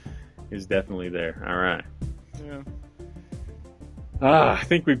definitely there. All right. Yeah. I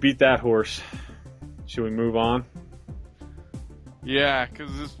think we beat that horse. Should we move on? Yeah,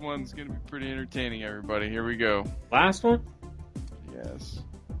 because this one's going to be pretty entertaining, everybody. Here we go. Last one? Yes.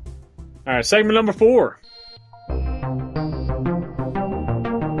 All right, segment number 4.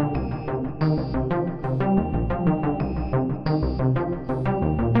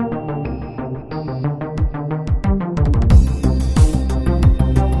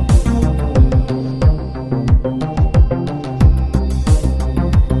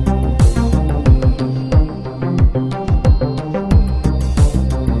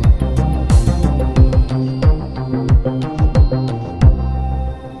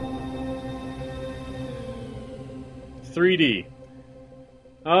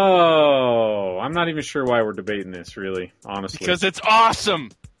 Oh, I'm not even sure why we're debating this, really, honestly. Because it's awesome!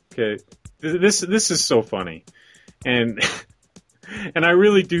 Okay, this is so funny. And and I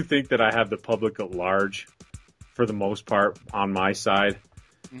really do think that I have the public at large, for the most part, on my side.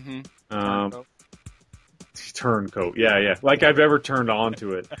 Mm-hmm. Turncoat. Yeah. Like I've ever turned on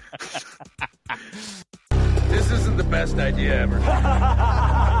to it. This isn't the best idea ever.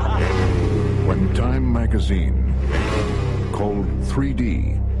 When Time Magazine called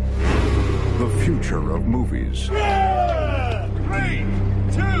 3D the future of movies. 3,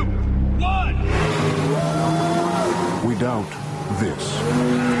 2, 1. We doubt this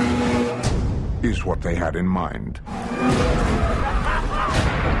is what they had in mind.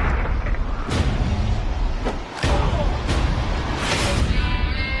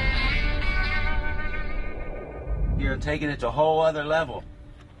 You're taking it to a whole other level.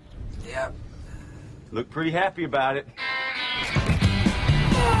 Yep. Look pretty happy about it.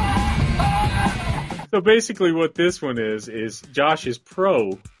 So basically what this one is Josh is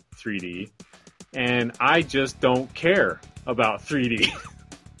pro 3D, and I just don't care about 3D.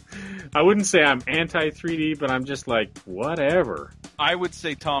 I wouldn't say I'm anti-3D, but I'm just like, whatever. I would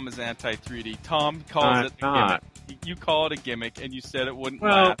say Tom is anti-3D. Tom calls it a gimmick. You call it a gimmick, and you said it wouldn't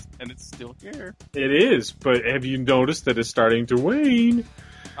last, and it's still here. It is, but have you noticed that it's starting to wane?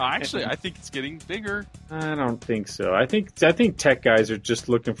 Actually, I think it's getting bigger. I don't think so. I think tech guys are just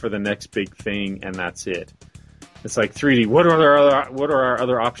looking for the next big thing, and that's it. It's like 3D. What are our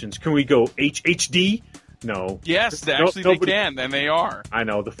other options? Can we go HD? No. Yes, they can, and they are. I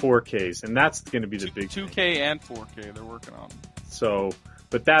know, the 4Ks, and that's going to be the big 2K and 4K they're working on. So,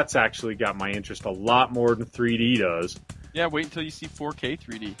 but that's actually got my interest a lot more than 3D does. Yeah, wait until you see 4K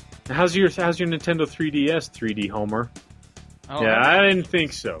 3D. How's your Nintendo 3DS 3D, Homer? Oh, yeah, I didn't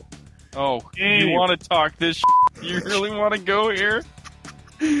think so. Oh, you want to talk this You really want to go here?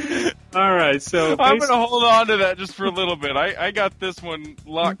 All right, so I'm going to hold on to that just for a little bit. I got this one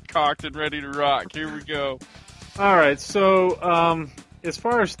locked, cocked, and ready to rock. Here we go. All right, so as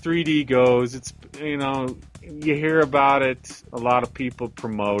far as 3D goes, it's, you hear about it. A lot of people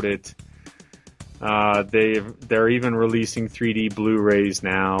promote it. They're even releasing 3D Blu-rays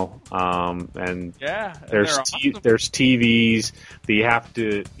now, and there's awesome. there's TVs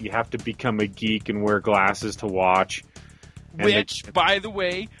that you have to become a geek and wear glasses to watch. Which, by the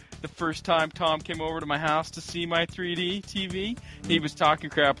way, the first time Tom came over to my house to see my 3D TV, he was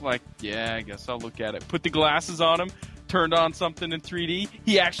talking crap like, "Yeah, I guess I'll look at it." Put the glasses on him, turned on something in 3D.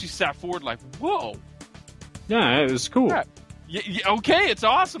 He actually sat forward like, "Whoa." Yeah, it was cool. Yeah. Okay, it's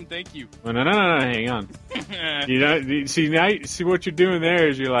awesome. Thank you. No, hang on. See what you're doing there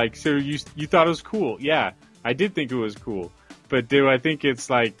is you're like, so you thought it was cool. Yeah, I did think it was cool. But do I think it's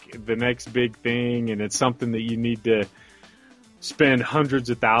like the next big thing and it's something that you need to spend hundreds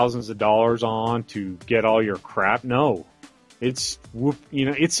of thousands of dollars on to get all your crap? No. It's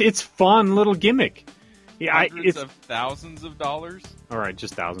fun little gimmick. Yeah, Hundreds of thousands of dollars. All right,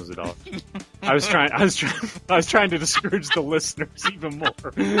 just thousands of dollars. I was trying to discourage the listeners even more.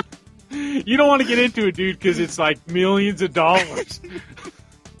 You don't want to get into it, dude, because it's like millions of dollars,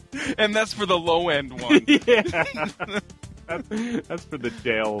 and that's for the low end one. Yeah, that's for the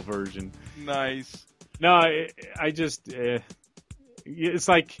jail version. Nice. No, I just it's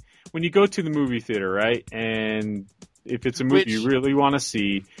like when you go to the movie theater, right? And if it's a movie you really want to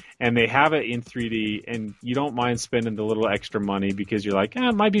see, and they have it in 3D, and you don't mind spending the little extra money because you're like,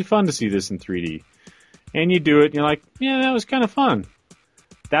 it might be fun to see this in 3D. And you do it, and you're like, yeah, that was kind of fun.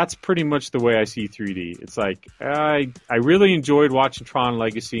 That's pretty much the way I see 3D. It's like, I really enjoyed watching Tron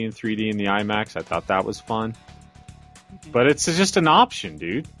Legacy in 3D in the IMAX. I thought that was fun. But it's just an option,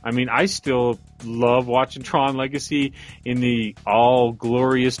 dude. I mean, I still love watching Tron Legacy in the all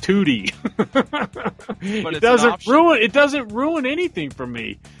glorious 2D. But it doesn't ruin anything for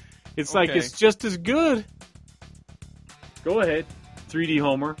me. It's like it's just as good. Go ahead, 3D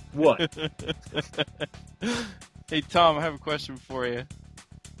Homer. What? Hey Tom, I have a question for you.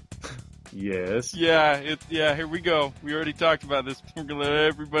 Yes. Yeah, here we go. We already talked about this. We're gonna let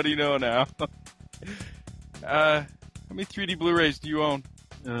everybody know now. How many 3D Blu-rays do you own?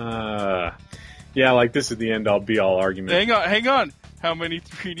 Yeah, like this is the end-all be-all argument. Hang on. How many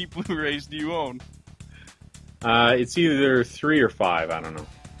 3D Blu-rays do you own? It's either 3 or 5. I don't know.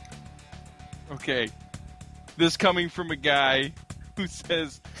 Okay. This coming from a guy who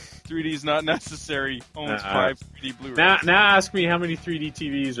says 3D is not necessary, owns 5 3D Blu-rays. Now ask me how many 3D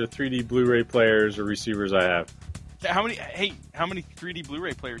TVs or 3D Blu-ray players or receivers I have. How many 3D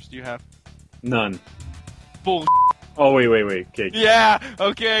Blu-ray players do you have? None. Bull. Oh, wait. Okay. Yeah,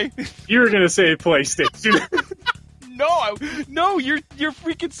 okay. You were going to say PlayStation. No, your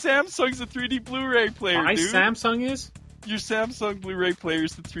freaking Samsung's a 3D Blu-ray player, My dude. Samsung is? Your Samsung Blu-ray player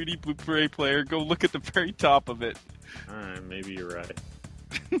is the 3D Blu-ray player. Go look at the very top of it. Alright, maybe you're right.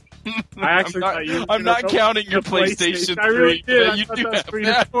 I'm not counting your PlayStation 3. I really did. You do have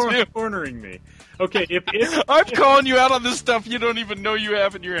that cornering me. Okay, if I'm calling you out on this stuff you don't even know you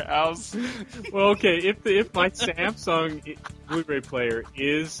have in your house. Well, okay, if my Samsung Blu-ray player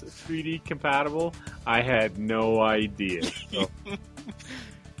is 3D compatible, I had no idea. So.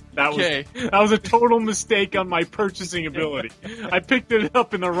 That was a total mistake on my purchasing ability. I picked it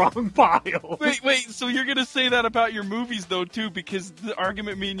up in the wrong file. Wait, so you're going to say that about your movies, though, too, because the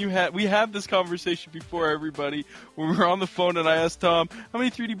argument me and you we had this conversation before, everybody, when we were on the phone, and I asked Tom, how many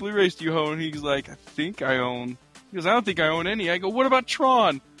 3D Blu-rays do you own? And he's like, I don't think I own any. I go, what about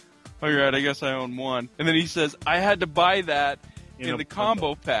Tron? Oh, you're right, I guess I own one. And then he says, I had to buy that in the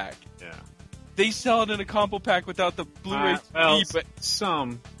combo pack. Yeah. They sell it in a combo pack without the Blu-ray TV, but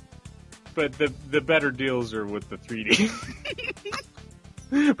some... But the better deals are with the 3D.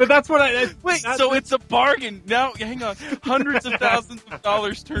 But that's what so it's a bargain. Now, hang on. Hundreds of thousands of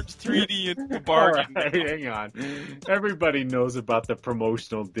dollars turns 3D into a bargain. All right, hang on. Everybody knows about the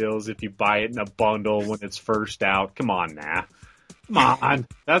promotional deals if you buy it in a bundle when it's first out. Come on now. Come on.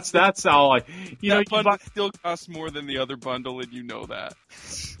 That's all that bundle still costs more than the other bundle, and you know that.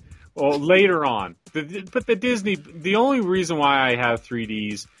 Well, later on. But the only reason why I have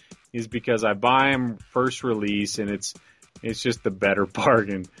 3Ds is because I buy them first release, and it's just the better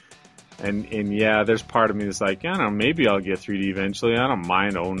bargain. And yeah, there's part of me that's like, I don't know, maybe I'll get 3D eventually. I don't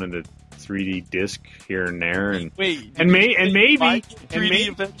mind owning a 3D disc here and there. And maybe 3D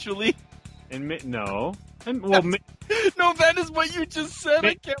eventually. No. No, that is what you just said.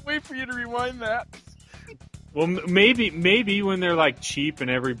 I can't wait for you to rewind that. Well, maybe when they're like cheap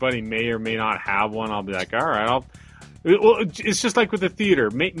and everybody may or may not have one, I'll be like, all right, Well, it's just like with the theater.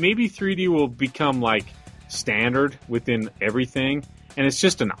 Maybe 3D will become like standard within everything, and it's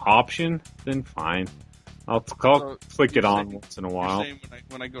just an option. Then fine, I'll click it on once in a while. You're saying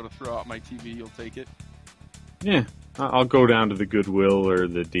when I go to throw out my TV, you'll take it? Yeah, I'll go down to the Goodwill or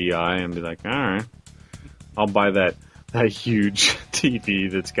the DI and be like, all right, I'll buy that huge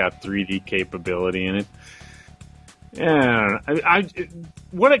TV that's got 3D capability in it. Yeah,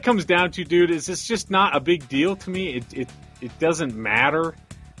 what it comes down to, dude, is it's just not a big deal to me. It doesn't matter.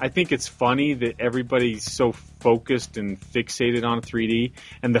 I think it's funny that everybody's so focused and fixated on 3D,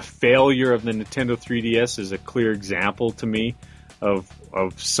 and the failure of the Nintendo 3DS is a clear example to me of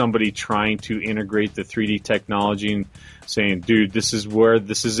somebody trying to integrate the 3D technology and saying, dude, this is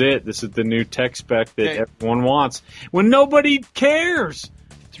it. This is the new tech spec that everyone wants. When nobody cares.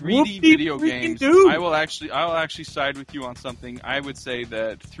 3D video games. I will actually side with you on something. I would say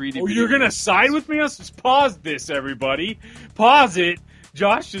that 3D. Oh, you're gonna side with me on? Let's pause this, everybody. Pause it.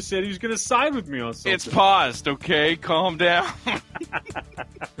 Josh just said he was gonna side with me on something. It's paused. Okay, calm down.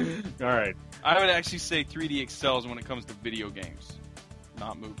 All right. I would actually say 3D excels when it comes to video games,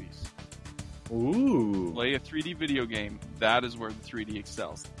 not movies. Ooh. Play a 3D video game. That is where the 3D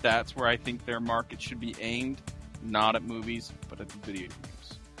excels. That's where I think their market should be aimed, not at movies, but at the video games.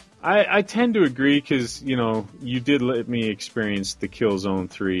 I tend to agree because, you did let me experience the Killzone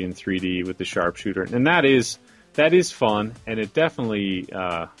 3 in 3D with the sharpshooter, and that is fun, and it definitely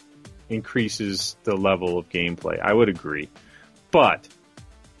increases the level of gameplay. I would agree. But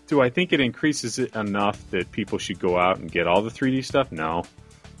do I think it increases it enough that people should go out and get all the 3D stuff? No.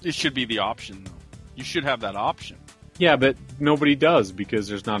 It should be the option, though. You should have that option. Yeah, but nobody does because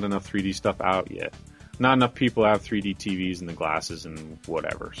there's not enough 3D stuff out yet. Not enough people have 3D TVs and the glasses and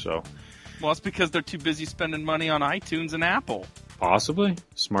whatever. So, well, it's because they're too busy spending money on iTunes and Apple. Possibly.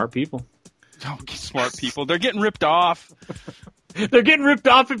 Smart people. Oh, smart people. They're getting ripped off. They're getting ripped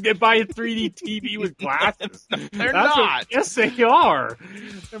off if they buy a 3D TV with glasses. They're not. Yes, they are.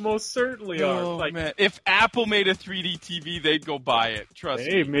 They most certainly are. Oh, man. If Apple made a 3D TV, they'd go buy it. Trust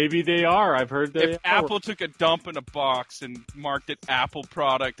me. Hey, maybe they are. I've heard they If Apple took a dump in a box and marked it Apple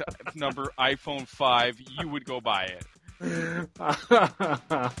product number iPhone 5, you would go buy it.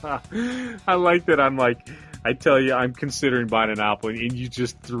 I like that. I tell you, I'm considering buying an Apple, and you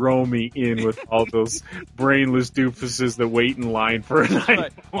just throw me in with all those brainless doofuses that wait in line for an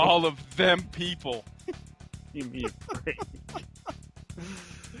iPhone. All of them people. Give me a break.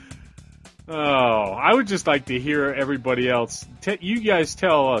 Oh, I would just like to hear everybody else. You guys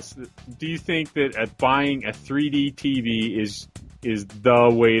tell us, do you think that buying a 3D TV is the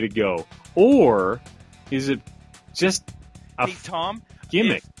way to go? Or is it just a Tom,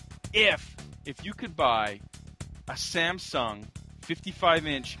 gimmick? If you could buy a Samsung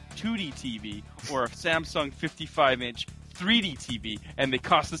 55-inch 2D TV or a Samsung 55-inch 3D TV and they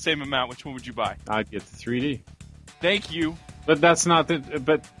cost the same amount, which one would you buy? I'd get the 3D. Thank you. But that's not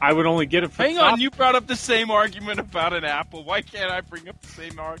but I would only get it for Hang on, you brought up the same argument about an Apple. Why can't I bring up the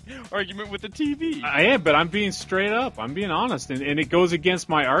same argument with the TV? I am, but I'm being straight up. I'm being honest, and it goes against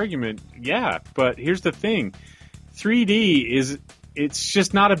my argument. Yeah, but here's the thing. 3D it's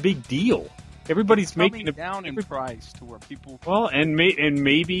just not a big deal. Everybody's making it down in price to where people. Well, and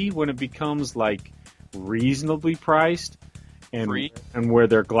maybe when it becomes like reasonably priced, and free, and where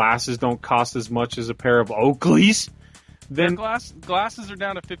their glasses don't cost as much as a pair of Oakleys, then glasses are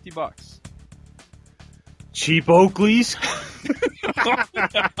down to $50. Cheap Oakleys.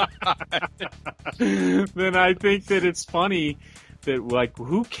 Then I think that it's funny that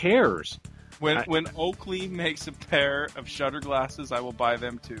who cares? When Oakley makes a pair of shutter glasses, I will buy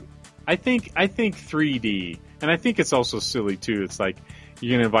them too. I think 3D, and I think it's also silly too. It's like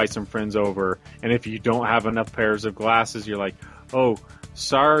you're gonna invite some friends over, and if you don't have enough pairs of glasses, you're like, "Oh,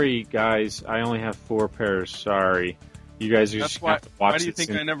 sorry guys, I only have 4 pairs. Sorry, you guys are just gonna have to watch." Why do you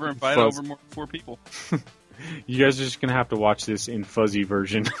think I never invite over more than 4 people? You guys are just gonna have to watch this in fuzzy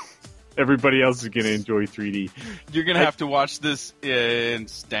version. Everybody else is gonna enjoy 3D. You're gonna have to watch this in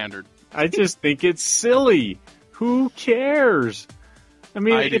standard. I just think it's silly. Who cares? I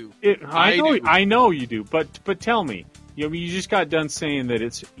mean, I do. I know you do, but tell me, you just got done saying that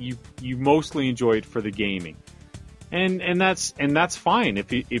it's you mostly enjoy it for the gaming, and that's fine.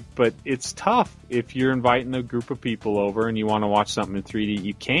 But it's tough if you're inviting a group of people over and you want to watch something in 3D.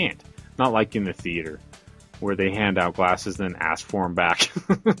 You can't. Not like in the theater, where they hand out glasses and then ask for them back.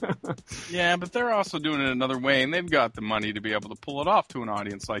 Yeah, but they're also doing it another way, and they've got the money to be able to pull it off to an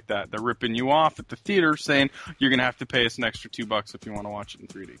audience like that. They're ripping you off at the theater, saying you're going to have to pay us an extra $2 if you want to watch it in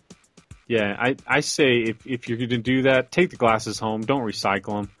 3D. Yeah, I say if you're going to do that, take the glasses home. Don't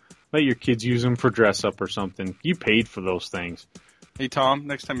recycle them. Let your kids use them for dress up or something. You paid for those things. Hey, Tom,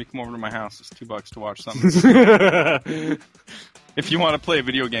 next time you come over to my house, it's $2 to watch something. If you want to play a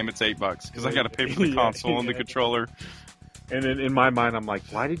video game, it's $8 because I got to pay for the console and the controller. And in my mind, I'm like,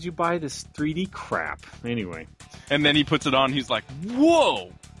 why did you buy this 3D crap? Anyway. And then he puts it on. He's like,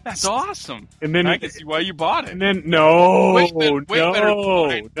 "Whoa, that's awesome!" And then I can see why you bought it. And then no. Apple.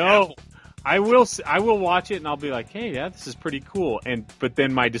 I will watch it and I'll be like, "Hey, yeah, this is pretty cool." But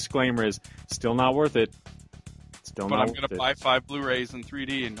then my disclaimer is still not worth it. Still But not I'm worth gonna it. buy 5 Blu-rays in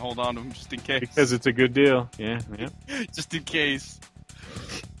 3D and hold on to them just in case. Because it's a good deal. Yeah. Just in case.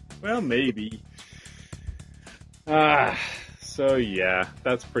 Well, maybe. So yeah,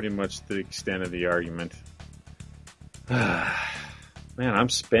 that's pretty much the extent of the argument. Man, I'm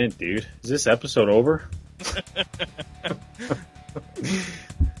spent, dude. Is this episode over?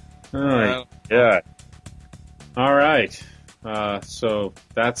 Oh, yeah. All right. So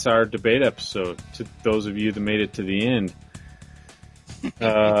that's our debate episode. To those of you that made it to the end,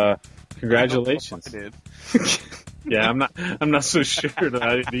 congratulations. I did. Yeah, I'm not so sure that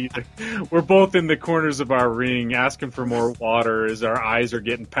I did either. We're both in the corners of our ring asking for more water as our eyes are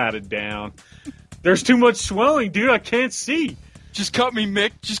getting patted down. There's too much swelling, dude. I can't see. Just cut me,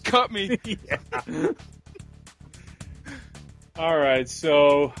 Mick. Just cut me. Yeah. All right,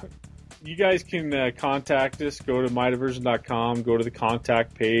 so you guys can contact us. Go to mydiversion.com, go to the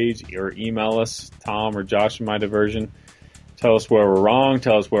contact page, or email us, Tom or Josh at MyDiversion. Tell us where we're wrong.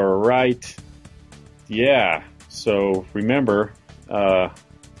 Tell us where we're right. Yeah. So remember,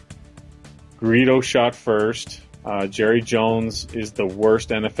 Greedo shot first. Jerry Jones is the worst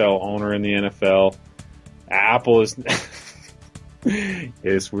NFL owner in the NFL. Apple is...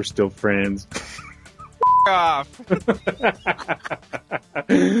 Yes, we're still friends. Off.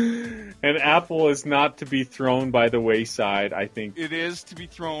 And Apple is not to be thrown by the wayside, I think. It is to be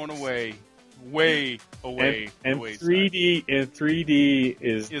thrown away. Way away. And the wayside. 3D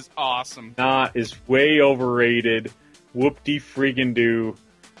is awesome. Is way overrated. Whoop-de-friggin' do.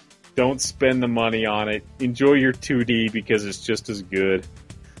 Don't spend the money on it. Enjoy your 2D because it's just as good.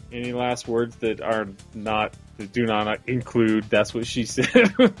 Any last words that do not include? That's what she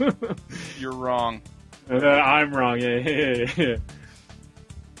said. You're wrong. I'm wrong. Yeah.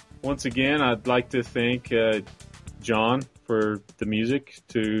 Once again, I'd like to thank John for the music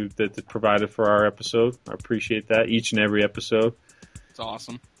that provided for our episode. I appreciate that each and every episode. It's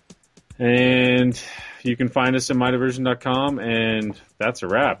awesome. And you can find us at mydiversion.com, and that's a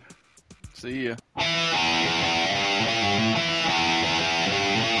wrap. See ya.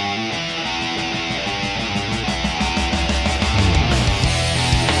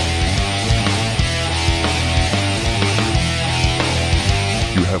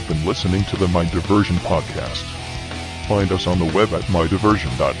 You have been listening to the My Diversion podcast. Find us on the web at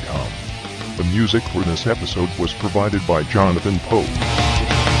mydiversion.com. The music for this episode was provided by Jonathan Pope.